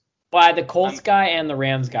name is. Well, the Colts guy and the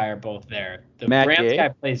Rams guy are both there. The Matt Rams Gay? guy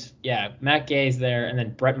plays, Matt Gay's there, and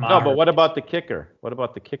then Brett Maher. No, but what about the kicker?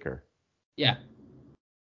 Yeah.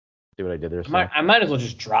 See what I did there? I might as well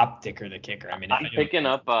just drop Dicker the kicker. I mean, I'm picking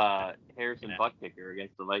up Harrison Buck kicker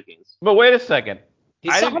against the Vikings. But wait a second.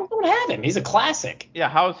 I don't have him. He's a classic. Yeah,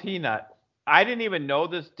 how's he not? I didn't even know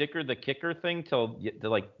this Dicker the kicker thing till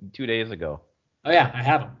like 2 days ago. Oh yeah, I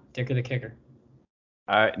have him. Dicker the kicker.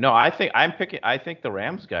 No, I think the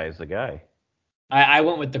Rams guy is the guy. I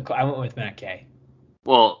went with Matt Gay.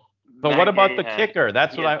 Well, but Matt what about Gay the kicker?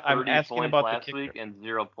 That's what I'm asking about last the kicker. Week and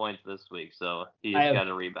 0 points this week, so he's got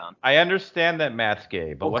a rebound. I understand that Matt's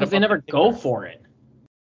gay, but because they never go for it.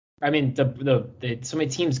 I mean, so many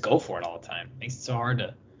teams go for it all the time. It makes it so hard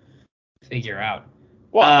to figure out.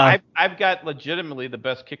 Well, I've got legitimately the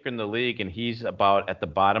best kicker in the league, and he's about at the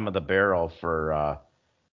bottom of the barrel for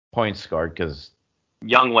points scored because.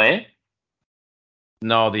 Young Wei?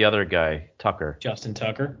 No, the other guy, Tucker. Justin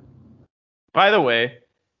Tucker. By the way,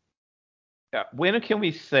 when can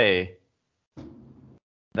we say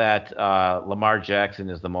that Lamar Jackson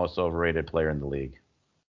is the most overrated player in the league?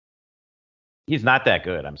 He's not that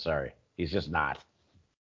good. I'm sorry. He's just not.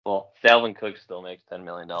 Well, Dalvin Cook still makes $10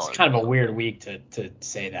 million. It's kind of a weird week to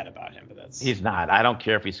say that about him, but that's. He's not. I don't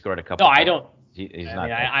care if he scored a couple. No, I don't. He's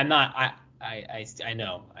not. I mean, I'm not. I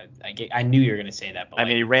know. I knew you were going to say that. But I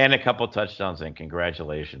mean, he ran a couple touchdowns, and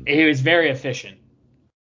congratulations. He was very efficient.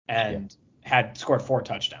 and had scored 4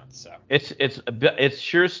 touchdowns. So it's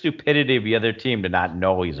sure stupidity of the other team to not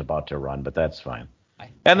know he's about to run, but that's fine.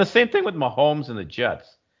 And the same thing with Mahomes and the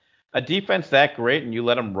Jets. A defense that great and you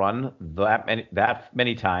let them run that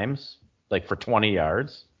many times, like for 20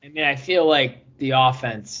 yards. I mean, I feel like the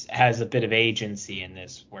offense has a bit of agency in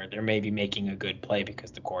this where they're maybe making a good play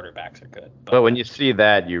because the quarterbacks are good. But when you see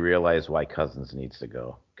that, you realize why Cousins needs to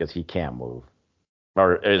go because he can't move.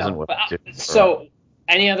 Or isn't what. So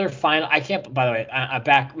any other final? I can't. By the way,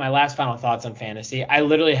 back my last final thoughts on fantasy. I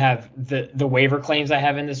literally have the waiver claims I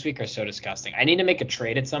have in this week are so disgusting. I need to make a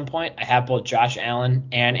trade at some point. I have both Josh Allen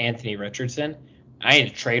and Anthony Richardson. I need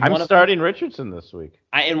to trade one. I'm starting Richardson this week.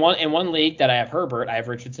 In one league that I have Herbert, I have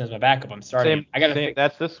Richardson as my backup. I'm starting.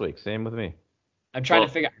 That's this week. Same with me. I'm trying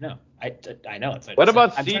to figure out. No, I know. What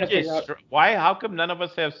about CJ? Why? How come none of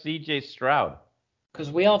us have CJ Stroud? Because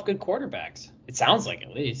we all have good quarterbacks. It sounds like,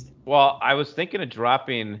 at least. Well, I was thinking of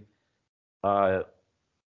dropping. I'm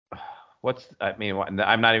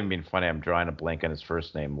not even being funny. I'm drawing a blank on his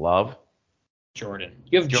first name. Love. Jordan.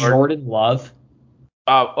 You have Jordan Love.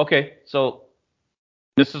 Okay. So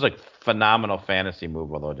this is a phenomenal fantasy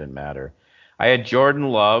move, although it didn't matter. I had Jordan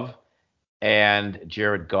Love and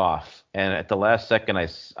Jared Goff, and at the last second,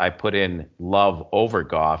 I put in Love over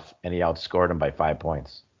Goff, and he outscored him by 5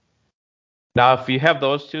 points. Now, if you have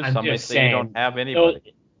those two, some might say you don't have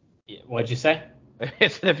anybody. What'd you say?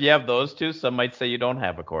 If you have those two, some might say you don't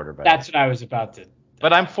have a quarterback. That's what I was about to.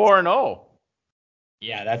 But I'm 4-0.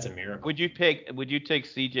 Yeah, that's a miracle. Would you take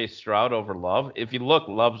CJ Stroud over Love? If you look,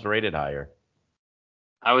 Love's rated higher.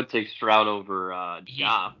 I would take Stroud over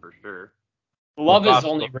Goff for sure. Love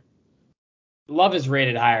is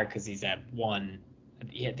rated higher because he's at one.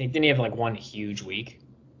 Didn't he have like one huge week?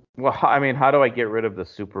 Well, I mean, how do I get rid of the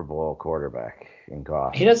Super Bowl quarterback in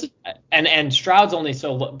Goff? He doesn't, and Stroud's only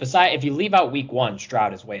so. Besides, if you leave out week 1,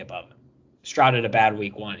 Stroud is way above him. Stroud had a bad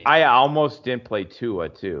week 1. I almost didn't play Tua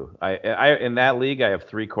too. I in that league I have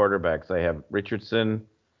 3 quarterbacks. I have Richardson,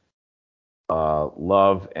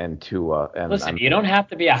 Love, and Tua. And listen, you don't have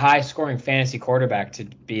to be a high-scoring fantasy quarterback to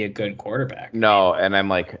be a good quarterback. No, and I'm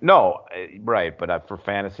like, no, right, but for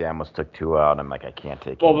fantasy, I almost took Tua out. And I'm like, I can't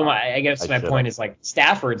take. Well, but I guess my point is like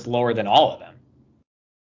Stafford's lower than all of them,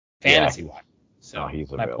 fantasy-wise. So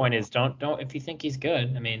my point is, don't if you think he's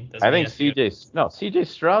good. I mean, I think CJ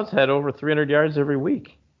Stroud's had over 300 yards every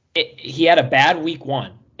week. He had a bad week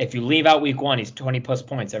 1. If you leave out week 1, he's 20+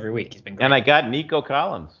 points every week. He's been great. And I got Nico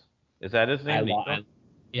Collins. Is that his name?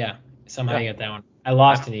 Yeah, somehow you got that one. I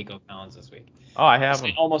lost to Nico Collins this week. Oh, I have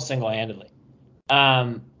him almost single-handedly.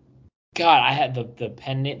 God, I had the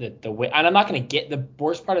pen name, and I'm not going to get the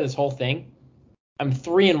worst part of this whole thing. I'm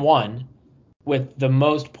 3-1 with the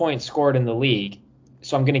most points scored in the league,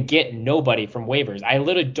 so I'm going to get nobody from waivers. I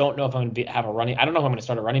literally don't know if I'm going to have a running. I don't know if I'm going to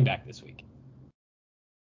start a running back this week.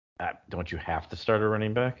 Don't you have to start a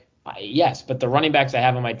running back? Yes, but the running backs I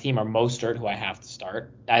have on my team are Mostert, who I have to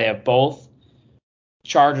start. I have both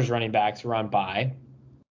Chargers running backs who are on bye,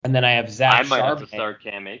 and then I have Zach Charbonnet. I might have to start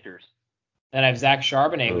Cam Akers. And I have Zach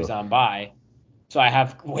Charbonnet who's on bye, so I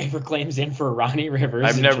have waiver claims in for Ronnie Rivers.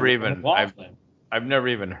 I've never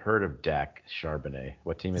even heard of Dak Charbonnet.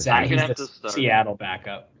 What team is that? He's the Seattle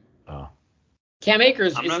backup. Oh. Cam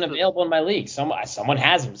Akers isn't available in my league. Someone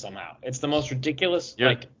has him somehow. It's the most ridiculous.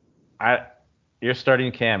 You're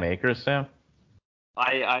starting Cam Akers, Sam?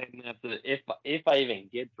 I have to if I even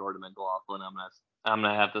get Jordan McLaughlin, I'm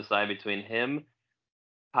gonna have to decide between him,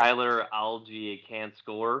 Tyler Algier can't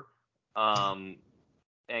score, and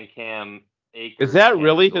Cam Akers. Is that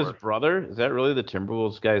really his brother? Is that really the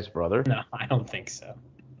Timberwolves guy's brother? No, I don't think so.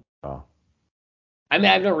 Oh. I mean,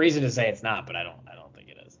 I have no reason to say it's not, but I don't think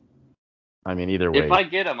it is. I mean, either way. If I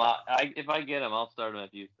get him, I'll start him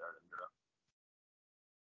if you start him, Drew.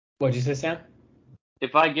 What'd you say, Sam?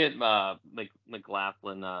 If I get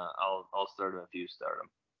McLaughlin, I'll start him if you start him.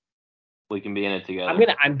 We can be in it together.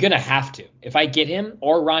 I'm gonna have to. If I get him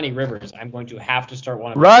or Ronnie Rivers, I'm going to have to start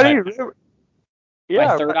one of them. Ronnie Rivers. Yeah.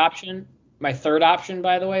 My third option,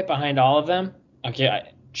 by the way, behind all of them,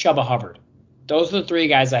 okay, Chuba Hubbard. Those are the 3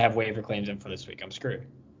 guys I have waiver claims in for this week. I'm screwed.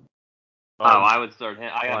 I would start him.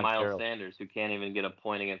 I got Miles Sanders, who can't even get a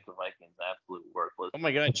point against the Vikings. Absolute worthless. Oh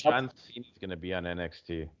my God, John Cena's gonna be on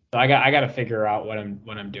NXT. So I got to figure out what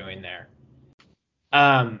I'm doing there.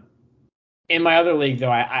 In my other league though,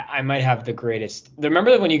 I might have the greatest.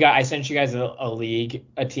 Remember when I sent you guys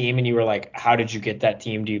a team, and you were like, "How did you get that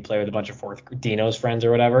team? Do you play with a bunch of Dino's friends or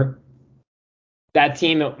whatever?" That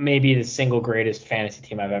team may be the single greatest fantasy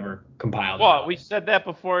team I've ever compiled. Well, we said that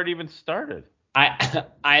before it even started.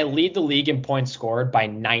 I lead the league in points scored by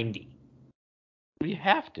 90. We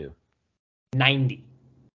have to. 90.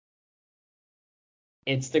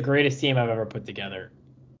 It's the greatest team I've ever put together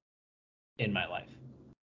in my life.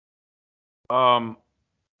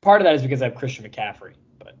 Part of that is because I have Christian McCaffrey.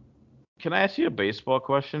 But can I ask you a baseball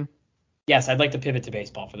question? Yes, I'd like to pivot to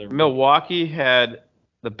baseball for the Milwaukee had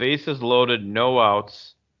the bases loaded, no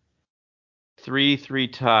outs,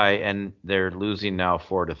 3-3 tie, and they're losing now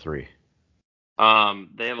 4-3.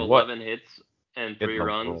 They have 11 hits and 3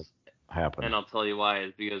 runs. Happened. And I'll tell you why.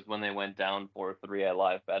 Is because when they went down 4-3, I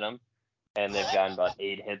live bet them, and they've gotten about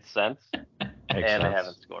 8 hits since, and they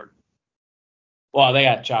haven't scored. Well, they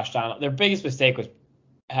got Josh Donaldson. Their biggest mistake was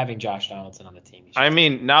having Josh Donaldson on the team. I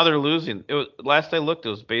mean, now they're losing. Last I looked, it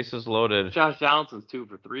was bases loaded. Josh Donaldson's 2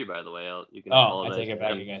 for 3, by the way. You can I take it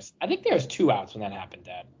back, you guys. I think there was 2 outs when that happened,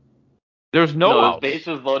 Dad. There's no outs.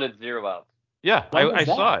 Bases loaded, 0 outs. Yeah, I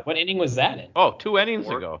saw it. What inning was that in? Oh, 2 innings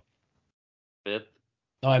ago. 5th.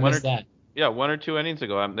 No, I missed that. Yeah, 1 or 2 innings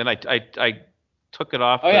ago. Then I took it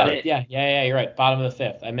off. Oh, yeah, you're right. Bottom of the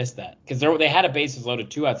 5th. I missed that. Because they had a bases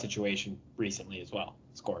loaded 2-out situation recently as well.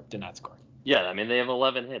 Did not score. Yeah, I mean, they have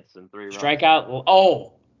 11 hits and 3 runs. Strikeout.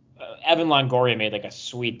 Oh, Evan Longoria made like a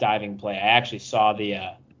sweet diving play. I actually saw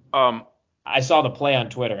I saw the play on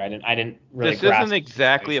Twitter. I didn't really. This isn't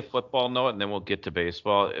exactly a football note, and then we'll get to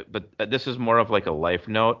baseball. But this is more of like a life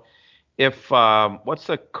note. If what's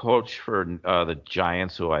the coach for the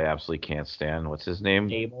Giants, who I absolutely can't stand? What's his name?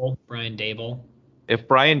 Brian Daboll. If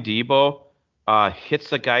Brian Daboll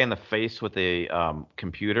hits a guy in the face with a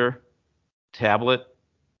computer tablet,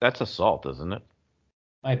 that's assault, isn't it?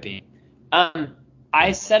 Might be.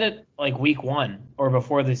 I said it like week 1 or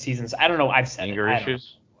before the seasons. I don't know. I've said anger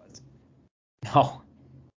issues. No,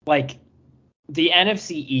 like the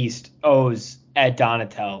NFC East owes Ed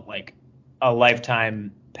Donatel like a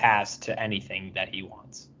lifetime pass to anything that he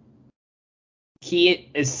wants.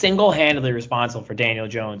 He is single-handedly responsible for Daniel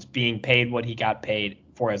Jones being paid what he got paid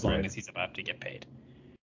for as long as he's about to get paid.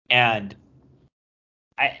 And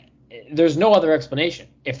there's no other explanation.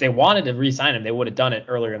 If they wanted to re-sign him, they would have done it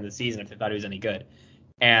earlier in the season if they thought he was any good.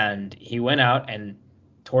 And he went out and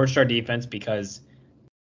torched our defense because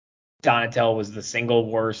Donatel was the single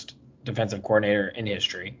worst defensive coordinator in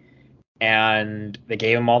history. And they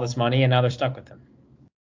gave him all this money, and now they're stuck with him.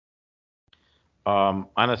 On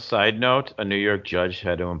a side note, a New York judge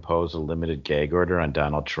had to impose a limited gag order on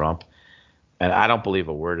Donald Trump. And I don't believe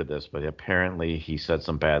a word of this, but apparently he said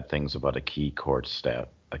some bad things about a key court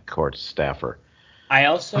staffer. I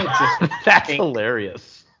also just That's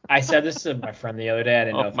hilarious. I said this to my friend the other day. I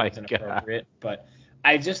didn't know if it was inappropriate, but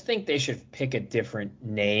I just think they should pick a different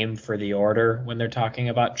name for the order when they're talking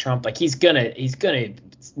about Trump. Like he's gonna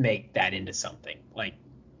make that into something. Like,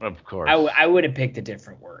 of course, I would have picked a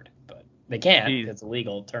different word, but they can't. It's a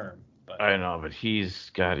legal term. But I know, but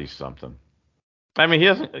he's something. I mean, he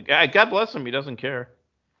doesn't. God bless him. He doesn't care.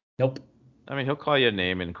 Nope. I mean, he'll call you a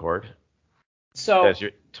name in court. So as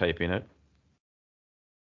you're typing it.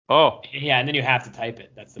 Oh. Yeah, and then you have to type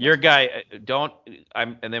it. That's the your guy.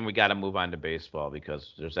 And then we got to move on to baseball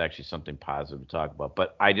because there's actually something positive to talk about.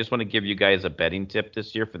 But I just want to give you guys a betting tip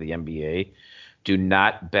this year for the NBA. Do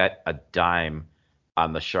not bet a dime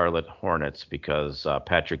on the Charlotte Hornets because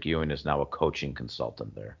Patrick Ewing is now a coaching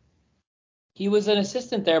consultant there. He was an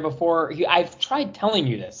assistant there before. I've tried telling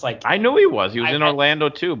you this. Like I knew he was. He was in Orlando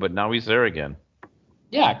too, but now he's there again.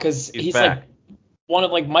 Yeah, because he's like one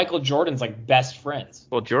of like Michael Jordan's like best friends.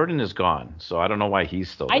 Well, Jordan is gone, so I don't know why he's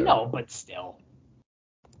still there. I know, but still.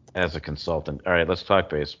 As a consultant. All right, let's talk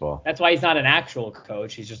baseball. That's why he's not an actual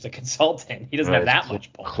coach. He's just a consultant. He doesn't have that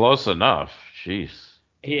much pull. Close enough. Jeez.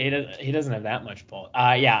 He doesn't have that much pull.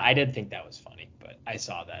 Yeah, I did think that was funny, but I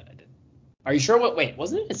saw that. I did. Are you sure? Wait,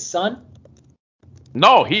 wasn't it his son?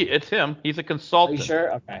 No, it's him. He's a consultant. Are you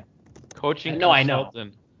sure? Okay. Coaching consultant. I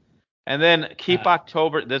know. And then keep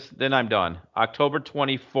October. Then I'm done. October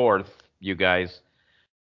 24th, you guys.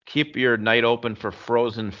 Keep your night open for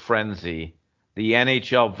Frozen Frenzy, the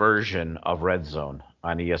NHL version of Red Zone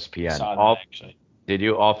on ESPN. Saw that, actually. Did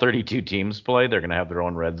you? All 32 teams play. They're gonna have their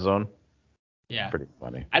own Red Zone. Yeah. Pretty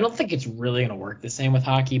funny. I don't think it's really gonna work the same with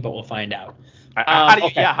hockey, but we'll find out.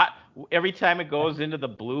 Every time it goes into the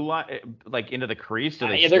blue line, like into the crease, they're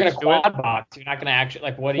gonna quad box. You're not gonna actually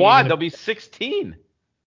like what? Quad? There'll be 16.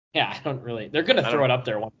 Yeah, I don't really. They're gonna throw it up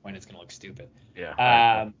there at one point. It's gonna look stupid.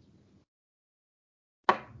 Yeah.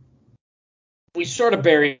 We sort of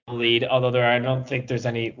buried the lead, although I don't think there's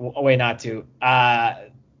any way not to.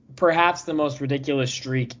 Perhaps the most ridiculous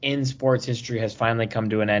streak in sports history has finally come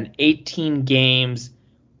to an end. 18 games,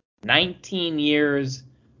 19 years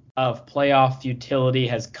of playoff futility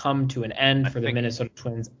has come to an end for the Minnesota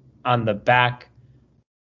Twins on the back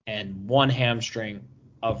and one hamstring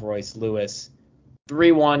of Royce Lewis.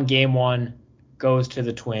 3-1 game 1. goes to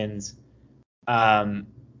the Twins.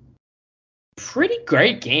 Pretty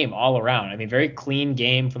great game all around. I mean, very clean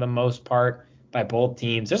game for the most part by both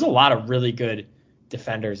teams. There's a lot of really good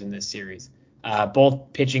defenders in this series.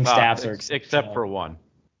 Both pitching staffs are except for one.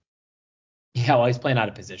 Yeah, well, he's playing out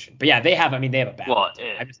of position. But yeah, they have a bad one.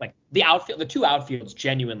 Yeah. I'm just like the two outfields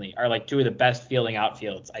genuinely are like two of the best fielding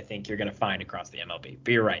outfields I think you're gonna find across the MLB.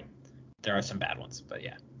 But you're right. There are some bad ones, but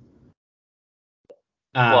yeah.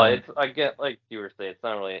 I get like you were saying, it's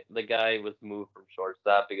not really the guy was moved from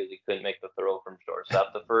shortstop because he couldn't make the throw from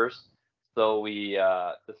shortstop the first. So we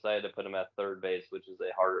decided to put him at third base, which is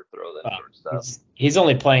a harder throw than shortstop. He's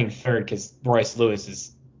only playing third because Royce Lewis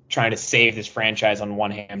is trying to save this franchise on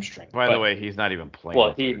one hamstring. By the way, he's not even playing.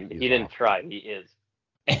 Well, he didn't try. He is.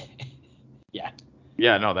 Yeah.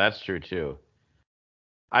 Yeah, no, that's true too.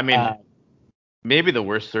 I mean, maybe the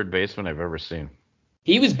worst third baseman I've ever seen.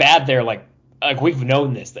 He was bad there. Like we've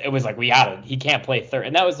known this. It was like he can't play third,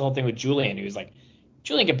 and that was the whole thing with Julian. He was like,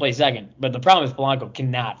 Julian can play second, but the problem is Polanco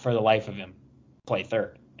cannot, for the life of him, play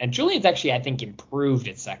third. And Julian's actually, I think, improved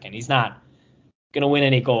at second. He's not going to win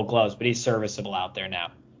any Gold Gloves, but he's serviceable out there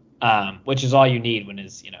now, which is all you need when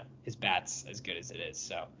his bat's as good as it is.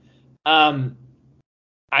 So, I mean,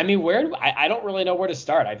 I don't really know where to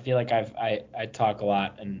start. I feel like I talk a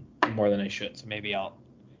lot and more than I should, so maybe I'll.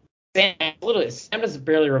 Sam just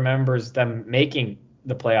barely remembers them making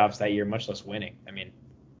the playoffs that year, much less winning. I mean,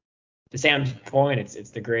 to Sam's point, it's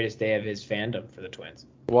the greatest day of his fandom for the Twins.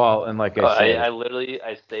 Well, and like I said,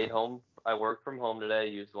 I stayed home. I worked from home today. I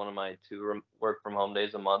used one of my 2 work from home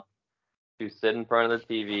days a month to sit in front of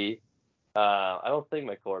the TV. I don't think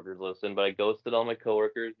my coworkers listen, but I ghosted all my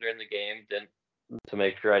coworkers during the game to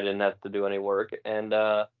make sure I didn't have to do any work, and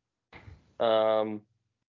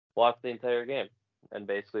watched the entire game and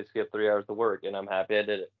basically skipped 3 hours of work, and I'm happy I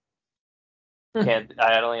did it. I don't think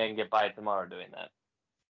I can get by tomorrow doing that.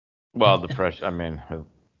 Well, the pressure. I mean,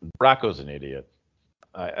 Rocco's an idiot.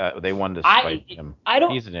 They wanted to spite him.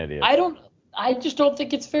 He's an idiot. I just don't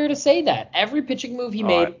think it's fair to say that. Every pitching move he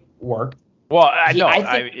made worked. Well,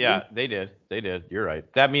 they did. They did. You're right.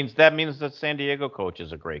 That means the San Diego coach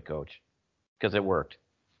is a great coach because it worked.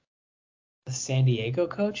 The San Diego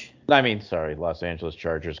coach? I mean, sorry, Los Angeles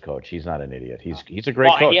Chargers coach. He's not an idiot. He's a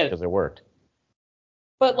great coach because it worked.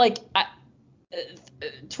 But like,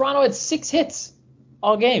 Toronto had 6 hits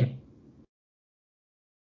all game.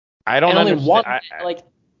 I don't understand.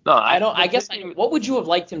 What would you have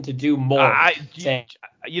liked him to do more?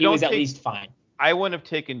 He was at least fine. I wouldn't have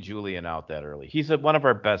taken Julian out that early. He's one of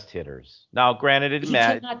our best hitters. Now, granted,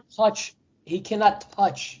 he cannot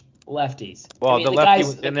touch lefties. Well, the lefty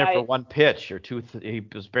was in there for one pitch or two. He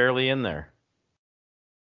was barely in there.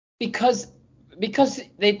 Because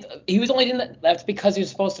he was only in that's because he was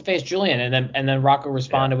supposed to face Julian, and then Rocco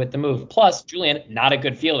responded with the move. Plus, Julian, not a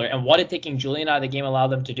good fielder. And what did taking Julian out of the game allow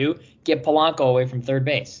them to do? Get Polanco away from third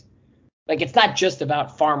base. Like, it's not just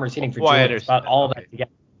about Farmers hitting for Julian. It's about all of that together.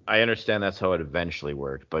 I understand that's how it eventually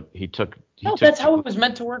worked, but that's how it was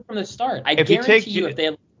meant to work from the start. I guarantee you, if they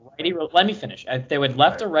had let me finish. If they would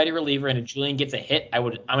left a righty reliever and Julian gets a hit, I'm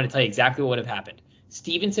going to tell you exactly what would have happened.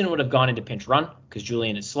 Stevenson would have gone into pinch run because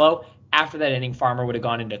Julian is slow. After that inning, Farmer would have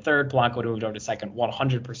gone into third. Polanco would have moved over to second.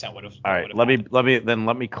 100% would have. All right,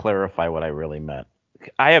 let me clarify what I really meant.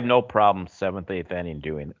 I have no problem 7th, 8th inning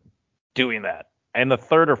doing that. And the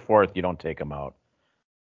 3rd or 4th, you don't take them out.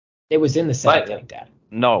 It was in the 7th inning, Dad.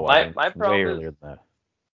 No, my way problem earlier than that.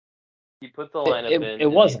 He put the lineup in.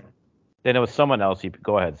 It wasn't. Then it was someone else.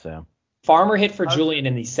 Go ahead, Sam. Farmer hit for Julian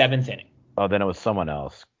in the 7th inning. Oh, then it was someone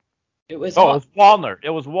else. It was Wallner. It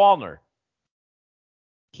was Wallner.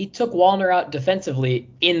 He took Wallner out defensively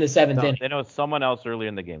in the 7th inning. Then it was someone else earlier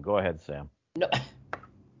in the game. Go ahead, Sam. No,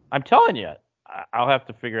 I'm telling you. I'll have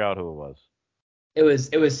to figure out who it was.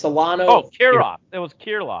 It was Solano. Oh, Kirilloff. It was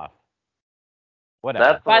Kirilloff.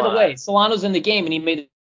 Whatever. By the way, Solano's in the game and he made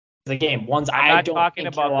the game. I'm not talking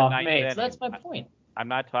about the ninth inning. So that's my point. I'm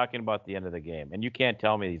not talking about the end of the game. And you can't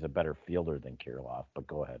tell me he's a better fielder than Kirilloff, but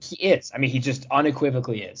go ahead. He is. I mean, he just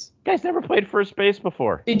unequivocally is. Guy's never played first base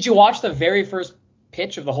before. Did you watch the very first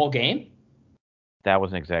pitch of the whole game? That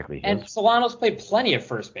wasn't exactly his. And Solano's played plenty of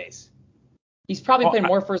first base. He's probably played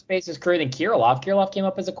more first base his career than Kirilloff. Kirilloff came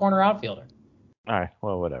up as a corner outfielder. All right.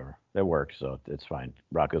 Well, whatever. It works, so it's fine.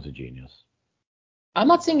 Rocco's a genius. I'm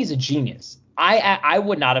not saying he's a genius. I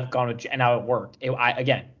would not have gone with, and now it worked.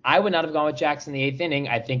 I would not have gone with Jackson in the 8th inning.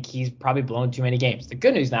 I think he's probably blown too many games. The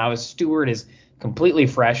good news now is Stewart is completely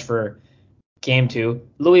fresh for game 2.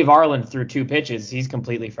 Louis Varland threw 2 pitches. He's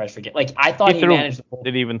completely fresh for game. Like, I thought he managed the whole.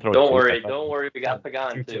 Did he even throw? Don't worry. We got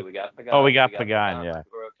Pagan too. We got Pagan. Oh, we got Pagan. Yeah.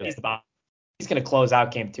 He's the bottom. going to close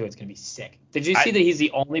out game 2, it's going to be sick. Did you see that he's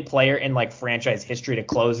the only player in like franchise history to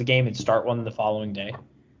close a game and start one the following day?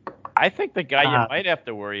 I think the guy you might have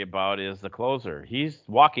to worry about is the closer. He's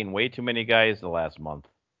walking way too many guys the last month.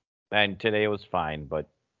 And today was fine, but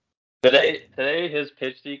today his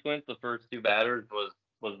pitch sequence, the first 2 batters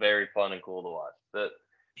was very fun and cool to watch. That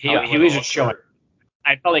he was just showing.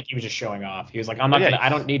 I felt like he was just showing off. He was like, I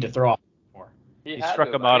don't need to throw off more. He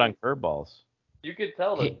struck him out on curveballs. You could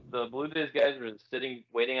tell that the Blue Jays guys were sitting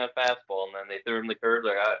waiting on fastball, and then they threw him the curve.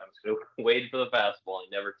 Like, I'm just gonna wait for the fastball.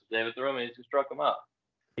 They would throw him, and he just struck him out.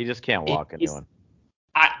 He just can't walk anyone.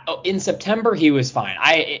 In September he was fine.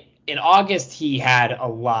 In August he had a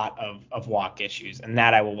lot of walk issues, and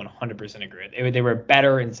that I will 100% agree with. They were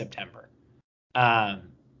better in September.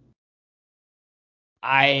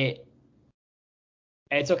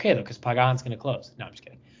 It's okay though, because Pagan's going to close. No, I'm just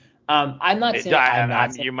kidding. I'm not saying I'm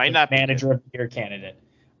not you might not manager of the year candidate.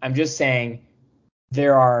 I'm just saying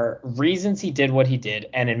there are reasons he did what he did,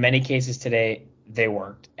 and in many cases today they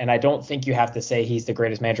worked. And I don't think you have to say he's the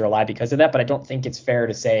greatest manager alive because of that, but I don't think it's fair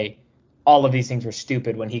to say all of these things were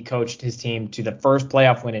stupid when he coached his team to the first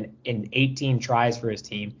playoff win in 18 tries for his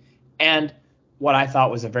team, and what I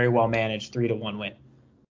thought was a very well managed 3-1 win.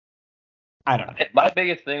 I don't know. My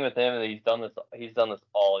biggest thing with him is he's done this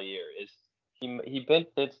all year. Is he bench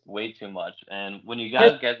hits way too much, and when you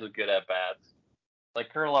got guys with good at bats,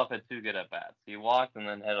 like Kirilloff had 2 good at bats. He walked and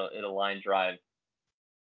then hit a line drive.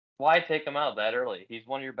 Why take him out that early? He's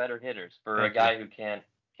one of your better hitters for a guy who can't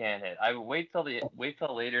hit. I would wait till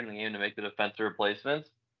later in the game to make the defensive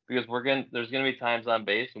replacements, because there's gonna be times on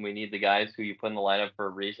base when we need the guys who you put in the lineup for a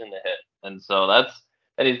reason to hit, and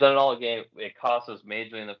he's done it all game. It cost us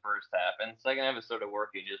majorly in the first half, and the second half it started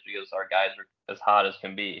working just because our guys were as hot as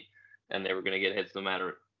can be, and they were gonna get hits no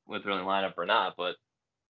matter whether they're in the lineup or not. But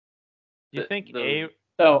you think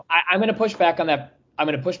So I'm gonna push back on that. I'm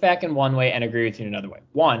going to push back in one way and agree with you in another way.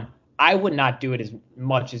 One, I would not do it as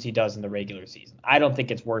much as he does in the regular season. I don't think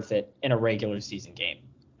it's worth it in a regular season game.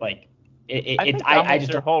 Like I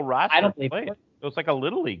just their whole roster I don't believe it. It was like a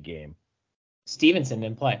little league game. Stevenson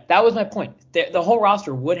didn't play. That was my point. The whole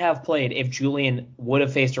roster would have played if Julian would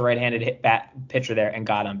have faced a right-handed pitcher there and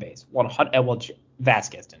got on base. Well,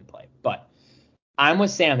 Vasquez didn't play, but I'm with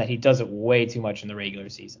Sam that he does it way too much in the regular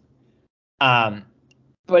season.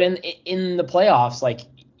 But in the playoffs, like,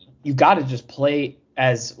 you got to just play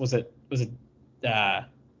as you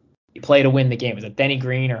play to win the game. Was it Denny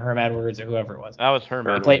Green or Herm Edwards or whoever it was? That was Herm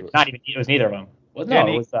Edwards. It was neither of them. Well, no,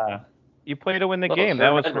 Denny, it was. You play to win the game.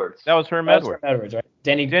 That was Herm Edwards. Herm Edwards, right?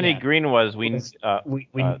 Denny Green was we knew who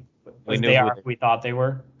we thought they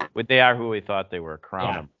were. They are who we thought they were.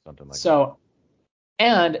 Crown them, something like that. So,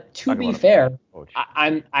 and to be fair,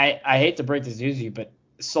 I hate to break this news to you, but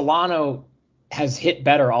Solano has hit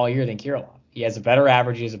better all year than Kirilloff. He has a better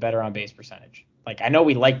average. He has a better on-base percentage. Like, I know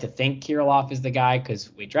we like to think Kirilloff is the guy because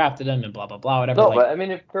we drafted him and blah, blah, blah, whatever. No, but I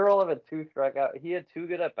mean, if Kirilloff had 2 strikeouts, he had 2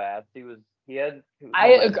 good at-bats. I'm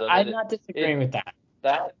not disagreeing with that.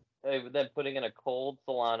 Then putting in a cold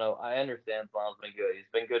Solano, I understand Solano's been good. He's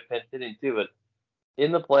been good pinch hitting too, but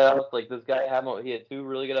in the playoffs, like, this guy he had 2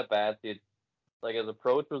 really good at-bats. His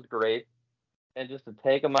approach was great. And just to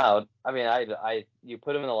take him out, I mean, you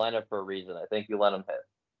put him in the lineup for a reason. I think you let him hit.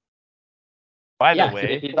 By the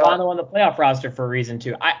way, he's on the playoff roster for a reason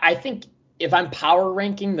too. I think if I'm power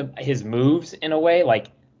ranking his moves in a way,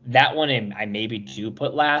 like that one, I maybe do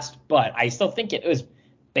put last, but I still think it was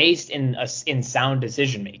based in sound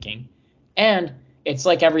decision making. And it's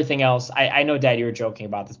like everything else. I know, Dad, you were joking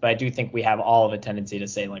about this, but I do think we have all of a tendency to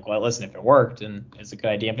say, like, well, listen, if it worked, and it's a good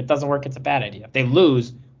idea. If it doesn't work, it's a bad idea. If they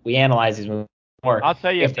lose, we analyze these moves. Or I'll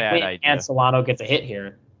tell you if a bad idea. And Solano gets a hit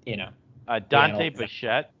here, Dante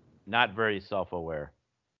Bichette, not very self-aware.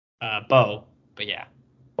 Bo, but yeah.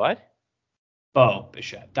 What? Bo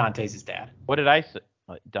Bichette. Dante's his dad. What did I say?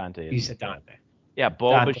 Dante. You said Dante. Yeah,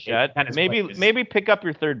 Bo Bichette. Maybe pick up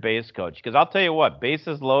your third base coach, because I'll tell you what,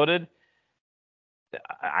 bases loaded.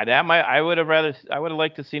 I would have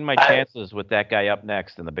liked to seen my chances with that guy up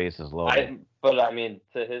next in the bases loaded.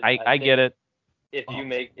 I get it.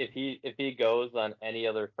 If he goes on any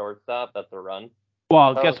other shortstop, that's a run.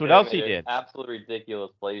 Well, guess what else he did? Absolutely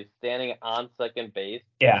ridiculous play. He's standing on second base.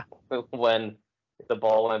 Yeah. When the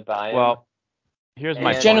ball went by him. Well, here's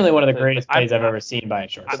my point. Generally one of the greatest plays I've ever seen by a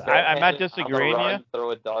shortstop. I'm not disagreeing with you.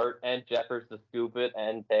 Throw a dart and Jeffers to scoop it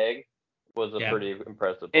and tag was a pretty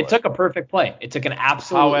impressive play. It took a perfect play. It took an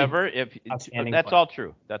absolutely. However, that's all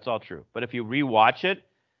true. That's all true. But if you rewatch it,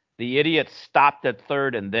 the idiot stopped at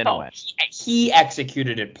third and then went. He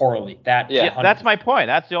executed it poorly. That's my point.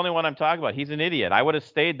 That's the only one I'm talking about. He's an idiot. I would have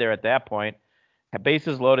stayed there at that point.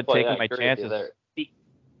 Bases loaded, taking my chances.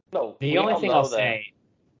 The only thing I'll say.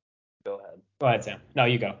 Go ahead. Go ahead, Sam. No,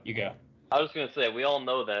 you go. You go. I was just gonna say we all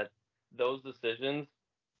know that those decisions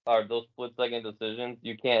are those split-second decisions.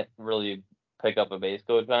 You can't really pick up a base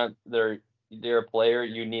coach on. You're a player.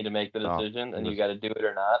 You need to make the decision, and you got to do it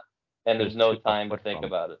or not. And there's no time to think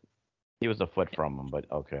about it. He was a foot from him, but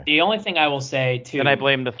okay. The only thing I will say too. And I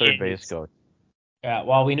blame the third base coach. Yeah,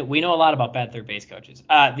 well, we know a lot about bad third base coaches.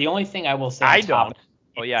 The only thing I will say. I don't.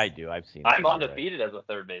 Oh yeah, I do. I've seen. I'm undefeated as a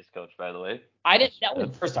third base coach, by the way. I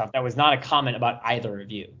didn't. First off, that was not a comment about either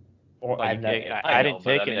of you. Or I didn't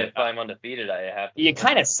take it. If I'm undefeated, I have to. You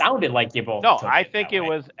kind of sounded like you both. No, I think it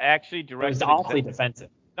was actually directed. It was awfully defensive.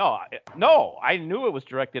 No, I knew it was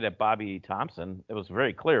directed at Bobby Thompson. It was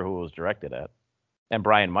very clear who it was directed at, and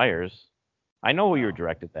Brian Myers. I know who you were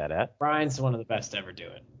directed that at. Brian's one of the best to ever do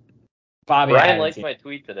it. Brian liked my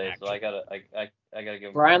tweet today, so I gotta give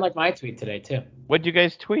him. Brian liked my tweet today too. What'd you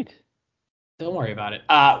guys tweet? Don't worry about it.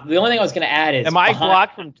 The only thing I was gonna add is. Am I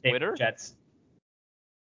blocked from Twitter? Jets.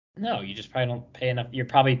 No, you just probably don't pay enough. You're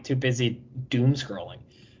probably too busy doom scrolling.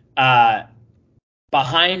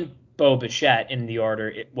 Behind Bo Bichette in the order,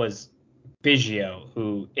 it was Biggio,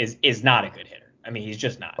 who is not a good hitter. I mean, he's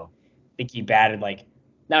just not. I think he batted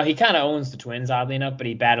now he kind of owns the Twins, oddly enough, but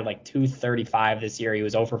he batted .235 this year. He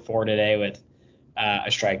was 0-for-4 today with a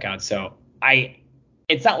strikeout. So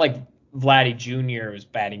it's not like Vladdy Jr. was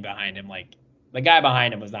batting behind him. The guy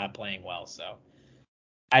behind him was not playing well. So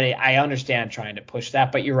I understand trying to push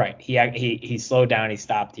that, but you're right. He slowed down. He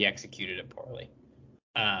stopped. He executed it poorly.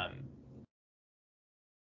 Sam,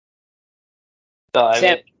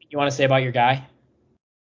 you want to say about your guy?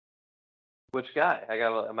 Which guy?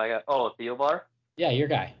 Thielbar? Yeah, your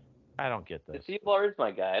guy. I don't get this. Thielbar is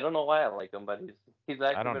my guy. I don't know why I like him, but he's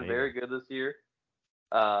actually been very good this year.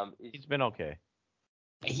 He's been okay.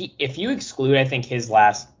 If you exclude, I think, his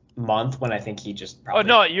last month when I think he just probably. Oh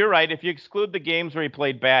no, you're right. If you exclude the games where he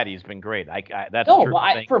played bad, he's been great. That's true.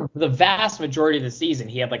 For the vast majority of the season,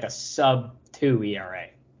 he had a sub-2 ERA.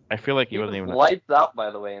 I feel like he wasn't even lights out,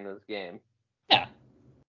 by the way, in this game. Yeah.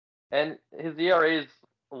 And his ERA is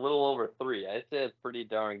a little over 3. I'd say it's pretty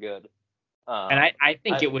darn good. And I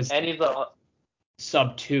think it was. And he's a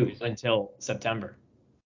sub-2 until September.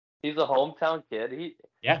 He's a hometown kid. He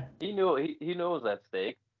knew it was at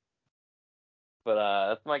stake. But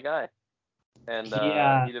that's my guy, and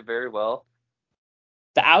he did very well.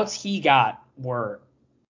 The outs he got were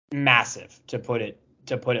massive, to put it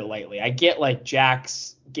lightly. I get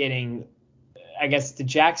Jack's getting. I guess did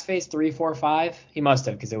Jack's face 3, 4, 5? He must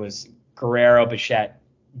have, because it was Guerrero, Bichette,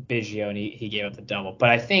 Biggio, and he gave up the double. But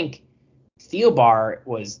I think Thielbar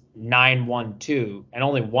was 9-1-2, and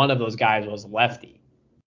only one of those guys was lefty.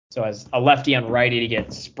 So as a lefty on righty to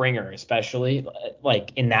get Springer, especially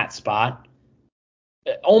in that spot.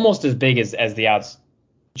 Almost as big as the outs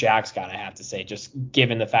Jack's got, I have to say, just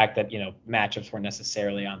given the fact that, matchups weren't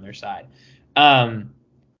necessarily on their side.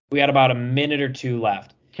 We got about a minute or two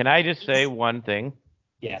left. Can I just say one thing?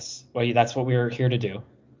 Yes. Well, that's what we were here to do.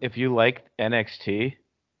 If you like NXT,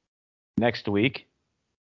 next week,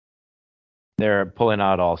 they're pulling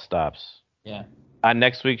out all stops. Yeah. On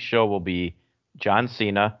next week's show will be John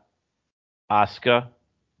Cena, Asuka,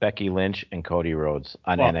 Becky Lynch, and Cody Rhodes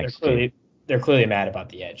on NXT. They're clearly mad about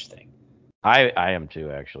the Edge thing. I am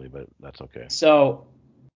too, actually, but that's okay. So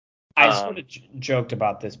I sort of joked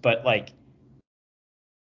about this, but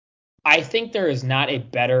I think there is not a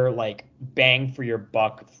better bang for your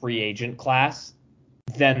buck free agent class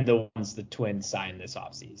than the ones the Twins signed this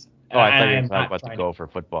offseason. Oh, I thought you were talking about the Gopher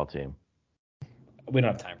football team. We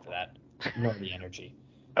don't have time for that, nor the energy.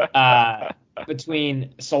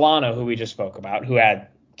 Between Solano, who we just spoke about, who had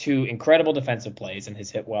 2 incredible defensive plays and has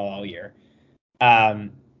hit well all year.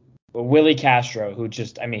 Willie Castro, who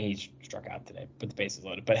he struck out today, but the bases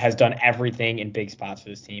loaded, but has done everything in big spots for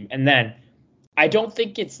this team. And then I don't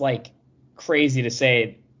think it's crazy to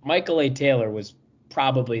say Michael A. Taylor was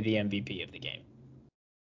probably the MVP of the game.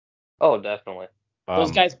 Oh, definitely.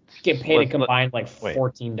 Those guys get paid a combined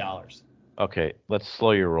 $14. Okay, let's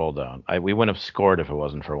slow your roll down. We wouldn't have scored if it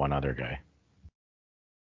wasn't for one other guy.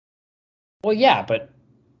 Well, yeah, but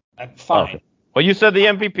fine. Okay. Well, you said the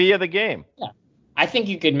MVP of the game. Yeah. I think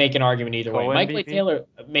you could make an argument either way. Michael A. Taylor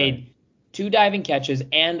made 2 diving catches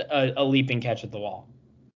and a leaping catch at the wall.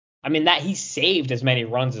 I mean, that he saved as many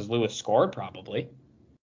runs as Lewis scored, probably.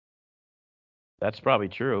 That's probably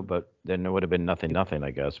true, but then it would have been 0-0,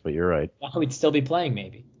 I guess. But you're right. Well, we'd still be playing,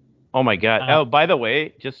 maybe. Oh my God! By the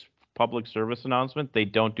way, just public service announcement: they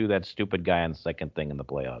don't do that stupid guy on second thing in the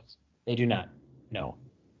playoffs. They do not. No,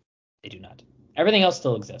 they do not. Everything else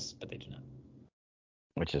still exists, but they do not.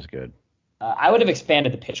 Which is good. I would have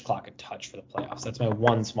expanded the pitch clock a touch for the playoffs. That's my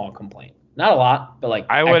one small complaint. Not a lot, but like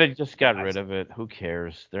I would have just got rid of it. Who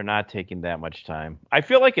cares? They're not taking that much time. I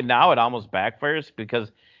feel like now it almost backfires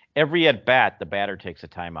because every at bat the batter takes a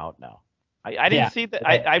timeout now. I didn't see that.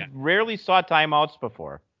 I rarely saw timeouts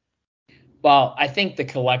before. Well, I think the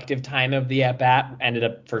collective time of the at bat ended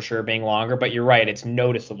up for sure being longer, but you're right. It's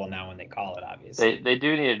noticeable now when they call it, obviously. They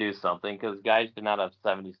do need to do something because guys do not have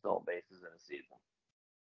 70 stolen bases in a season.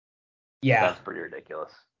 Yeah. That's pretty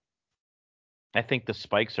ridiculous. I think the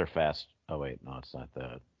spikes are fast. Oh, wait. No, it's not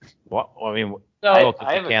that. Well, I mean, I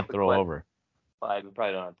can't throw over. I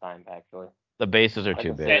probably don't have time, actually. The bases are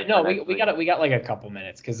too big. Yeah, no, we got like a couple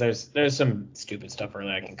minutes because there's some stupid stuff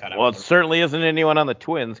earlier I can cut out. Well, it certainly isn't anyone on the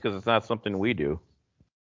Twins because it's not something we do.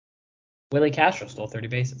 Willie Castro stole 30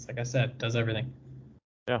 bases, like I said, does everything.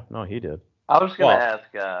 Yeah, no, he did. I was gonna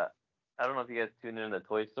ask. I don't know if you guys tuned in to the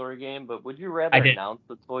Toy Story game, but would you rather announce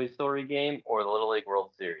the Toy Story game or the Little League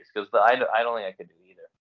World Series? Because I don't think I could do either.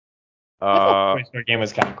 I thought the Toy Story game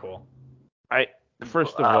was kind of cool.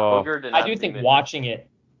 First of all, I do think watching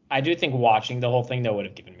the whole thing though would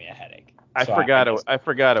have given me a headache. I forgot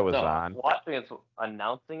it was on.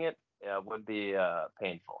 Announcing it would be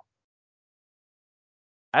painful.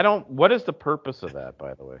 What is the purpose of that,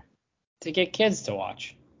 by the way? To get kids to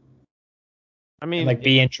watch. I mean, and like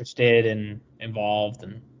be interested and involved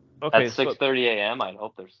and. Okay, at 6:30 a.m. I'd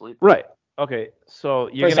hope they're sleeping. Right. Okay. So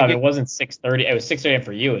first off, it wasn't 6:30. It was 6:30 a.m.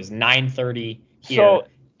 for you. It was 9:30 here. So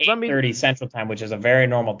 8:30 Central Time, which is a very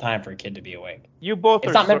normal time for a kid to be awake. You both.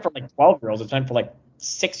 It's not meant for like 12-year-olds. It's meant for like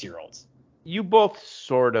 6-year-olds. You both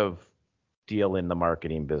sort of deal in the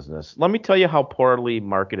marketing business. Let me tell you how poorly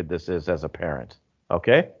marketed this is as a parent.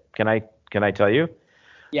 Okay? Can I tell you?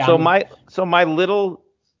 Yeah. So my little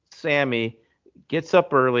Sammy gets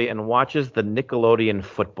up early and watches the Nickelodeon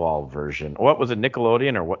football version. What was it,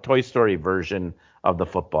 Nickelodeon or what? Toy Story version of the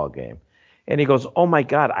football game. And he goes, "Oh my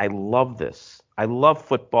God, I love this. I love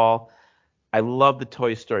football. I love the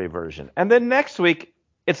Toy Story version." And then next week,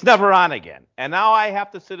 it's never on again. And now I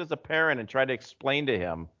have to sit as a parent and try to explain to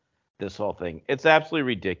him this whole thing. It's absolutely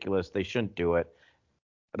ridiculous. They shouldn't do it.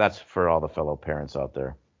 That's for all the fellow parents out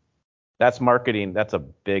there. That's marketing. That's a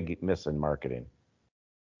big miss in marketing.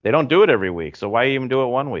 They don't do it every week, so why even do it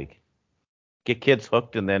one week? Get kids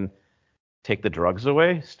hooked and then take the drugs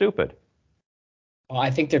away? Stupid. Well, I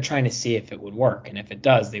think they're trying to see if it would work, and if it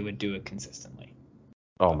does, they would do it consistently.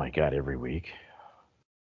 Oh my God, every week.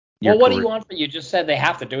 Well, what do you want? You just said they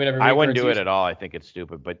have to do it every week. I wouldn't do it at all. I think it's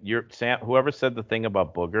stupid. But whoever said the thing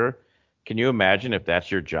about Booger, can you imagine if that's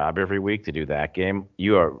your job every week to do that game?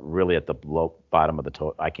 You are really at the bottom of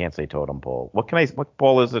the I can't say totem pole. What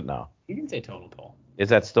pole is it now? You can say totem pole. Is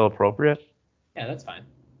that still appropriate? Yeah, that's fine.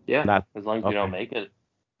 Yeah, as long as you don't make it.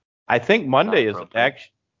 I think Monday is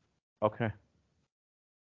actually okay.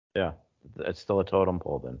 Yeah, it's still a totem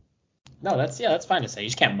pole then. No, that's fine to say. You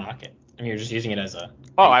just can't mock it. I mean, you're just using it as a.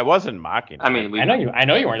 Oh, I wasn't mocking it. I mean, I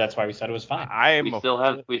know you weren't. That's why we said it was fine. We still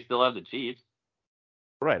have the Chiefs.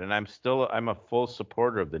 Right, and I'm a full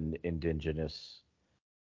supporter of the indigenous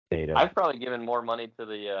data. I've probably given more money to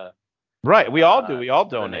the. Right, we all do. We all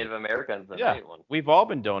donate. Native Americans than anyone. We've all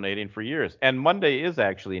been donating for years, and Monday is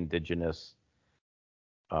actually Indigenous.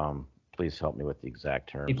 Please help me with the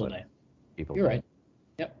exact term. People Day. You're right.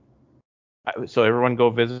 Yep. So everyone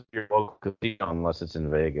go visit your local casino unless it's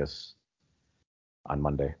in Vegas on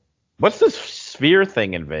Monday. What's this Sphere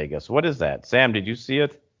thing in Vegas? What is that? Sam, did you see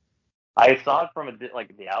it? I saw it from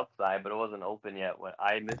the outside, but it wasn't open yet. When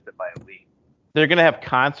I missed it by a week. They're gonna have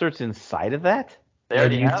concerts inside of that? They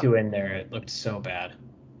had U2 in there. It looked so bad.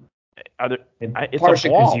 It's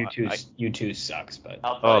partially because U2 sucks, but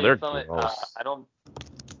they're gross.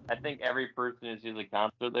 I think every person who sees a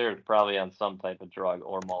concert there is probably on some type of drug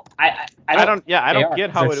or multiple. I don't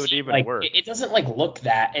get how it would even work. It doesn't look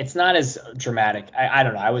that. It's not as dramatic. I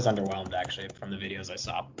don't know. I was underwhelmed actually from the videos I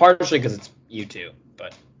saw. Partially because it's U2,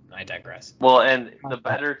 but I digress. Well, and the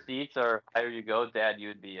better seats are higher you go, Dad. You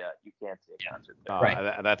would be you can't see a concert there.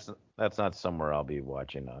 Right. That's not somewhere I'll be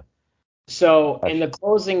watching. So in the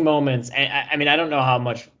closing moments, and I mean, I don't know how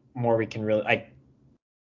much more we can really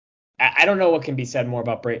I don't know what can be said more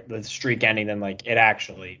about the streak ending than it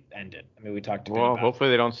actually ended. I mean, we talked about. Well, hopefully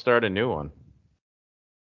they don't start a new one.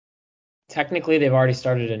 Technically, they've already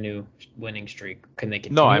started a new winning streak. Can they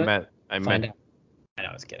continue? No, I meant. I know,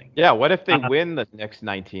 I was kidding. Yeah, what if they win the next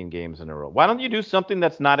 19 games in a row? Why don't you do something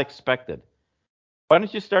that's not expected? Why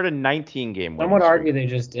don't you start a 19-game win? Some would argue they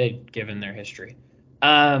just did, given their history.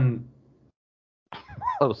 Even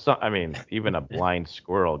a blind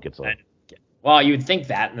squirrel gets a Well, you would think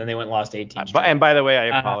that, and then they went and lost 18 straight. And by the way,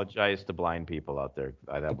 I apologize to blind people out there.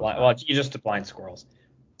 You just to blind squirrels.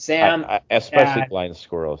 Sam, especially blind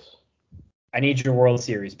squirrels. I need your World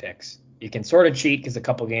Series picks. You can sort of cheat because a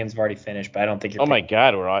couple games have already finished, but I don't think you're. Oh my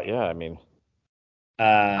God, we're all, yeah. I mean.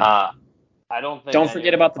 I don't think. Don't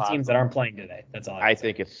forget about the teams that aren't playing today. That's all. I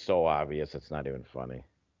think it's so obvious it's not even funny.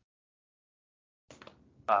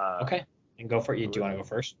 Okay, and go for it. Do you want to go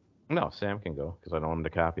first? No, Sam can go because I don't want him to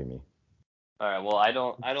copy me. All right. Well, I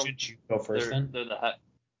don't. Should you go first then?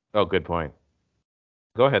 Oh, good point.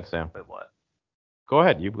 Go ahead, Sam. Wait, what? Go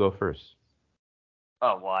ahead. You go first.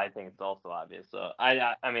 Oh well, I think it's also obvious. So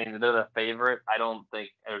I mean, they're the favorite. I don't think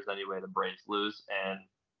there's any way the Braves lose, and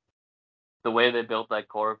the way they built that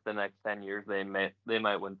core for the next 10 years, they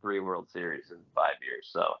might win 3 World Series in 5 years.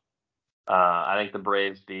 So I think the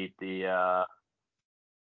Braves beat the.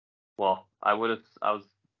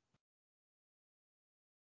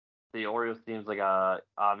 The Orioles seems like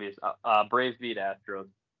obvious. Braves beat Astros.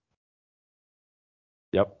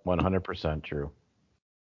 Yep, 100% true.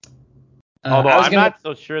 Although I'm not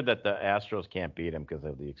so sure that the Astros can't beat him because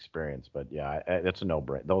of the experience, but yeah, it's a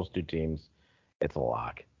no-brainer. Those two teams, it's a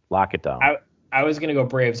lock. Lock it down. I was gonna go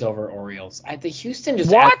Braves over Orioles. The Houston just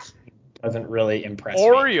doesn't really impress me.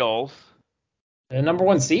 Orioles, the number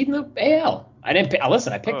 1 seed in the AL. I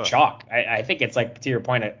picked chalk. I think it's like, to your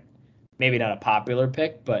point, maybe not a popular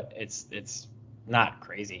pick, but it's not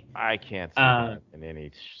crazy. I can't see that in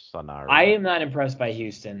any scenario. I am not impressed by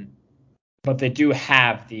Houston, but they do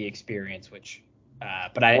have the experience, which,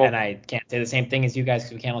 I can't say the same thing as you guys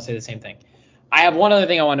because we can't all say the same thing. I have one other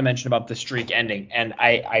thing I want to mention about the streak ending, and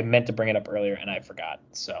I meant to bring it up earlier and I forgot.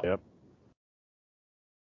 So, yep.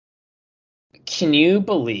 Can you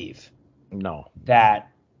believe? No.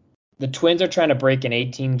 That the Twins are trying to break an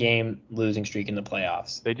 18-game losing streak in the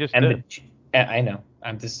playoffs. They just did. I know.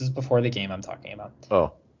 This is before the game I'm talking about.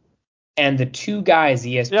 Oh. And the 2 guys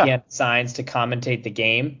ESPN signs to commentate the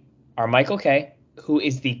game are Michael Kay, who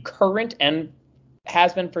is the current and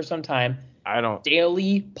has been for some time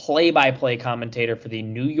daily play-by-play commentator for the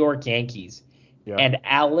New York Yankees, and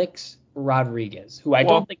Alex Rodriguez, who I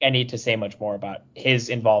don't think I need to say much more about his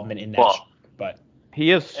involvement in that streak, but he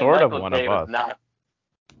is sort of one of us.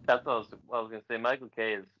 That's what I was going to say. Michael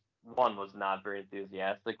Kay was not very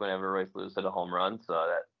enthusiastic whenever Royce Lewis hit a home run, so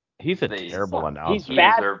that he's a terrible announcer. He's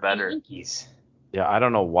bad or better. Yankees. Yeah, I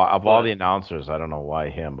don't know why. Of all the announcers, I don't know why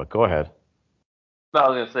him, but go ahead. I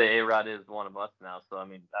was going to say A-Rod is one of us now, so I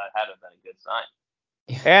mean, that had to have been a good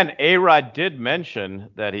sign. And A-Rod did mention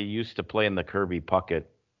that he used to play in the Kirby Puckett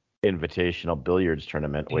Invitational Billiards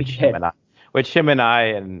Tournament, which him and I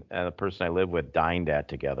and the person I live with dined at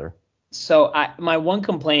together. So my one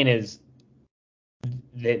complaint is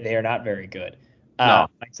they are not very good. No.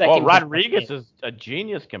 Rodriguez is a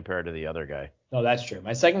genius compared to the other guy. No, that's true.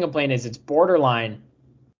 My second complaint is it's borderline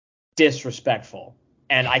disrespectful.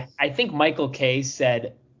 And I think Michael Kay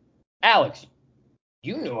said, Alex,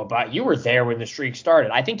 you were there when the streak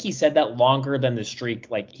started. I think he said that longer than the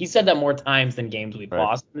streak. Like, he said that more times than games we've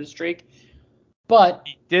lost in the streak. But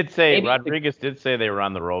he did say, Rodriguez did say they were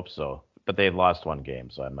on the ropes, though. But they lost one game,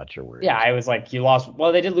 so I'm not sure where. Yeah, I was like, you lost.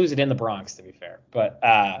 Well, they did lose it in the Bronx, to be fair. But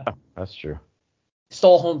that's true.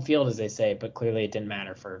 Stole home field, as they say, but clearly it didn't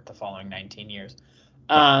matter for the following 19 years.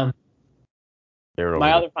 My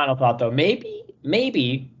other final thought, though,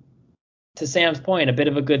 maybe to Sam's point, a bit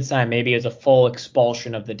of a good sign. Maybe it's a full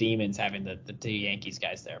expulsion of the demons having the 2 Yankees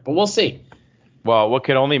guys there, but we'll see. Well, what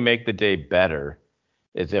could only make the day better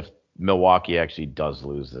is if Milwaukee actually does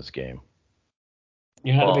lose this game.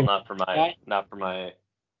 Not for my.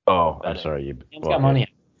 Oh, betting. I'm sorry. Sam's got money.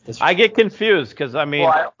 I get confused because I mean.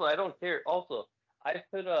 Well, I don't care. Also, I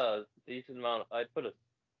put a decent amount. I put a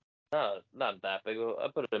not that big. I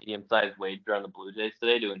put a medium-sized wager on the Blue Jays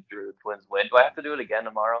today to ensure the Twins win. Do I have to do it again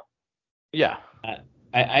tomorrow? Yeah.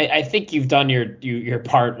 I think you've done your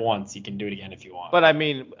part once. You can do it again if you want. But I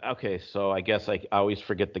mean, okay, so I guess I always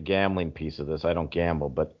forget the gambling piece of this. I don't gamble,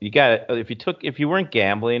 but you got if you weren't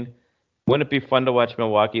gambling, wouldn't it be fun to watch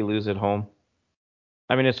Milwaukee lose at home?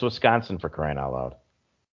 I mean, it's Wisconsin, for crying out loud.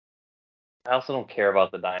 I also don't care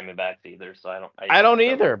about the Diamondbacks either, so I don't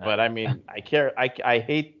either, but I mean, I care. I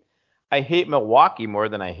hate Milwaukee more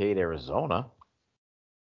than I hate Arizona.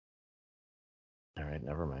 All right,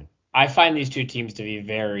 never mind. I find these 2 teams to be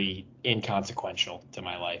very inconsequential to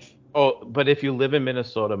my life. Oh, but if you live in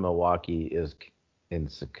Minnesota, Milwaukee is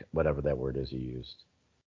whatever that word is you used.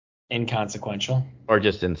 Inconsequential? Or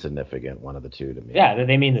just insignificant, one of the two to me. Yeah,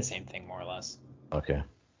 they mean the same thing, more or less. Okay.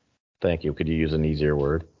 Thank you. Could you use an easier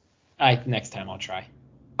word? Next time I'll try.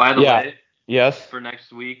 By the way, yes. For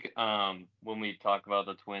next week, when we talk about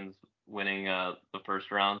the Twins winning the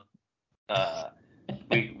first round.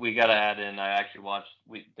 We gotta add in. I actually watched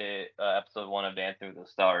the episode 1 of Dancing with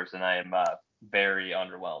the Stars, and I am very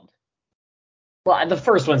underwhelmed. Well, the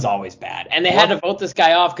first one's always bad, and they had to vote this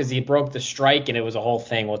guy off because he broke the strike, and it was a whole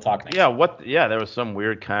thing. We'll talk next. Yeah, there was some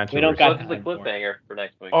weird controversy. We don't got the cliffhanger for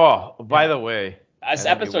next week. Oh, by the way,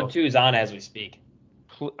 episode 2 is on as we speak.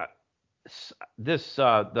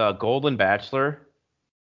 The Golden Bachelor.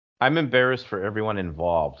 I'm embarrassed for everyone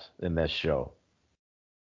involved in this show.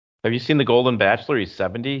 Have you seen The Golden Bachelor? He's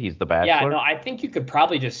 70. He's the Bachelor. Yeah, no, I think you could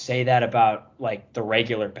probably just say that about like the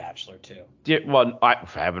regular Bachelor too. Well, I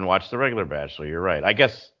haven't watched the regular Bachelor. You're right. I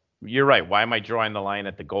guess you're right. Why am I drawing the line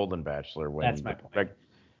at the Golden Bachelor? That's my point.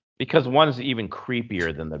 Because one's even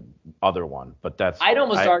creepier than the other one. But I'd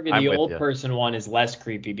almost argue the old person one is less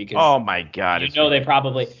creepy because. Oh my God! They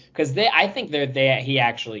probably because I think he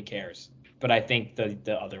actually cares, but I think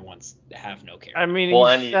the other ones have no care. I mean,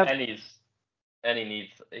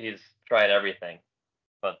 he's tried everything,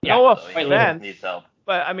 but no offense, he needs help.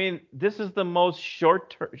 But I mean, this is the most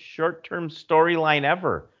short-term storyline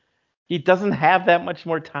ever. He doesn't have that much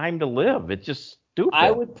more time to live. It's just stupid. I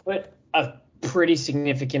would put a pretty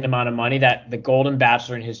significant amount of money that the Golden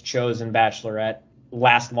Bachelor and his chosen Bachelorette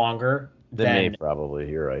last longer than probably.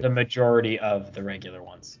 You're right. The majority of the regular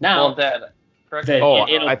ones. Now, well, Dad,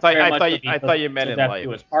 I thought you meant in life. Do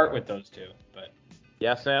his part with those two, but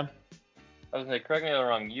yeah, Sam. I was going to correct me if I'm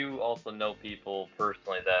wrong. You also know people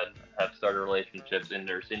personally that have started relationships in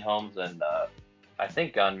nursing homes and I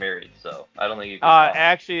think gone married. So I don't think you can.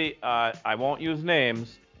 Actually, I won't use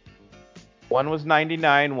names. One was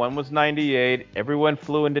 99, one was 98. Everyone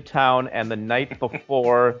flew into town, and the night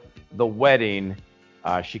before the wedding,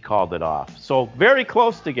 she called it off. So very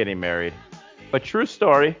close to getting married, but true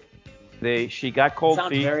story. She got cold feet.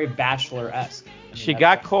 Sounds very Bachelor-esque. She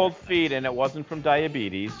got cold feet, and it wasn't from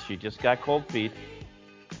diabetes. She just got cold feet.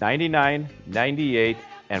 99, 98,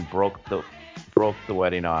 and broke the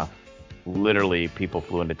wedding off. Literally, people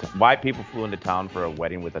flew into town. Why people flew into town for a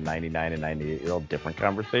wedding with a 99 and 98-year-old? Different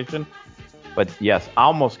conversation. But yes,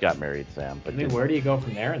 almost got married, Sam. But where do you go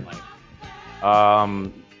from there in life?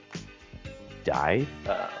 Died.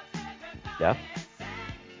 Death.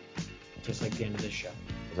 Just like the end of this show.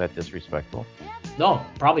 Was that disrespectful? No,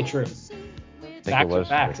 probably true. Facts are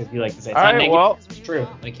facts, if you like to say. All right, well, it's true,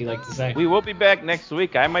 like you like to say. We will be back next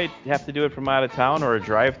week. I might have to do it from out of town or a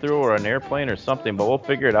drive-thru or an airplane or something, but we'll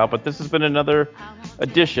figure it out. But this has been another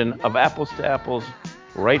edition of Apples to Apples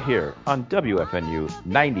right here on WFNU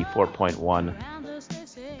 94.1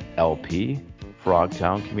 LP,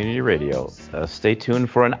 Frogtown Community Radio. Stay tuned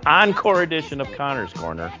for an encore edition of Connor's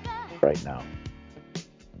Corner right now.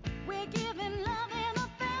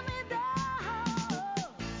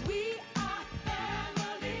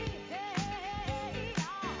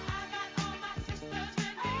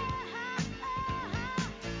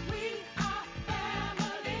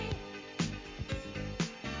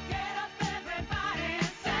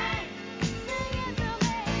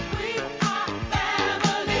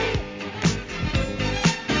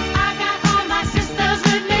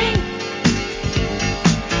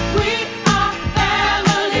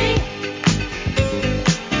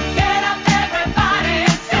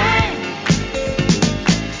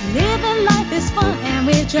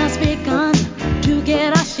 Just begun to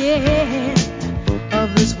get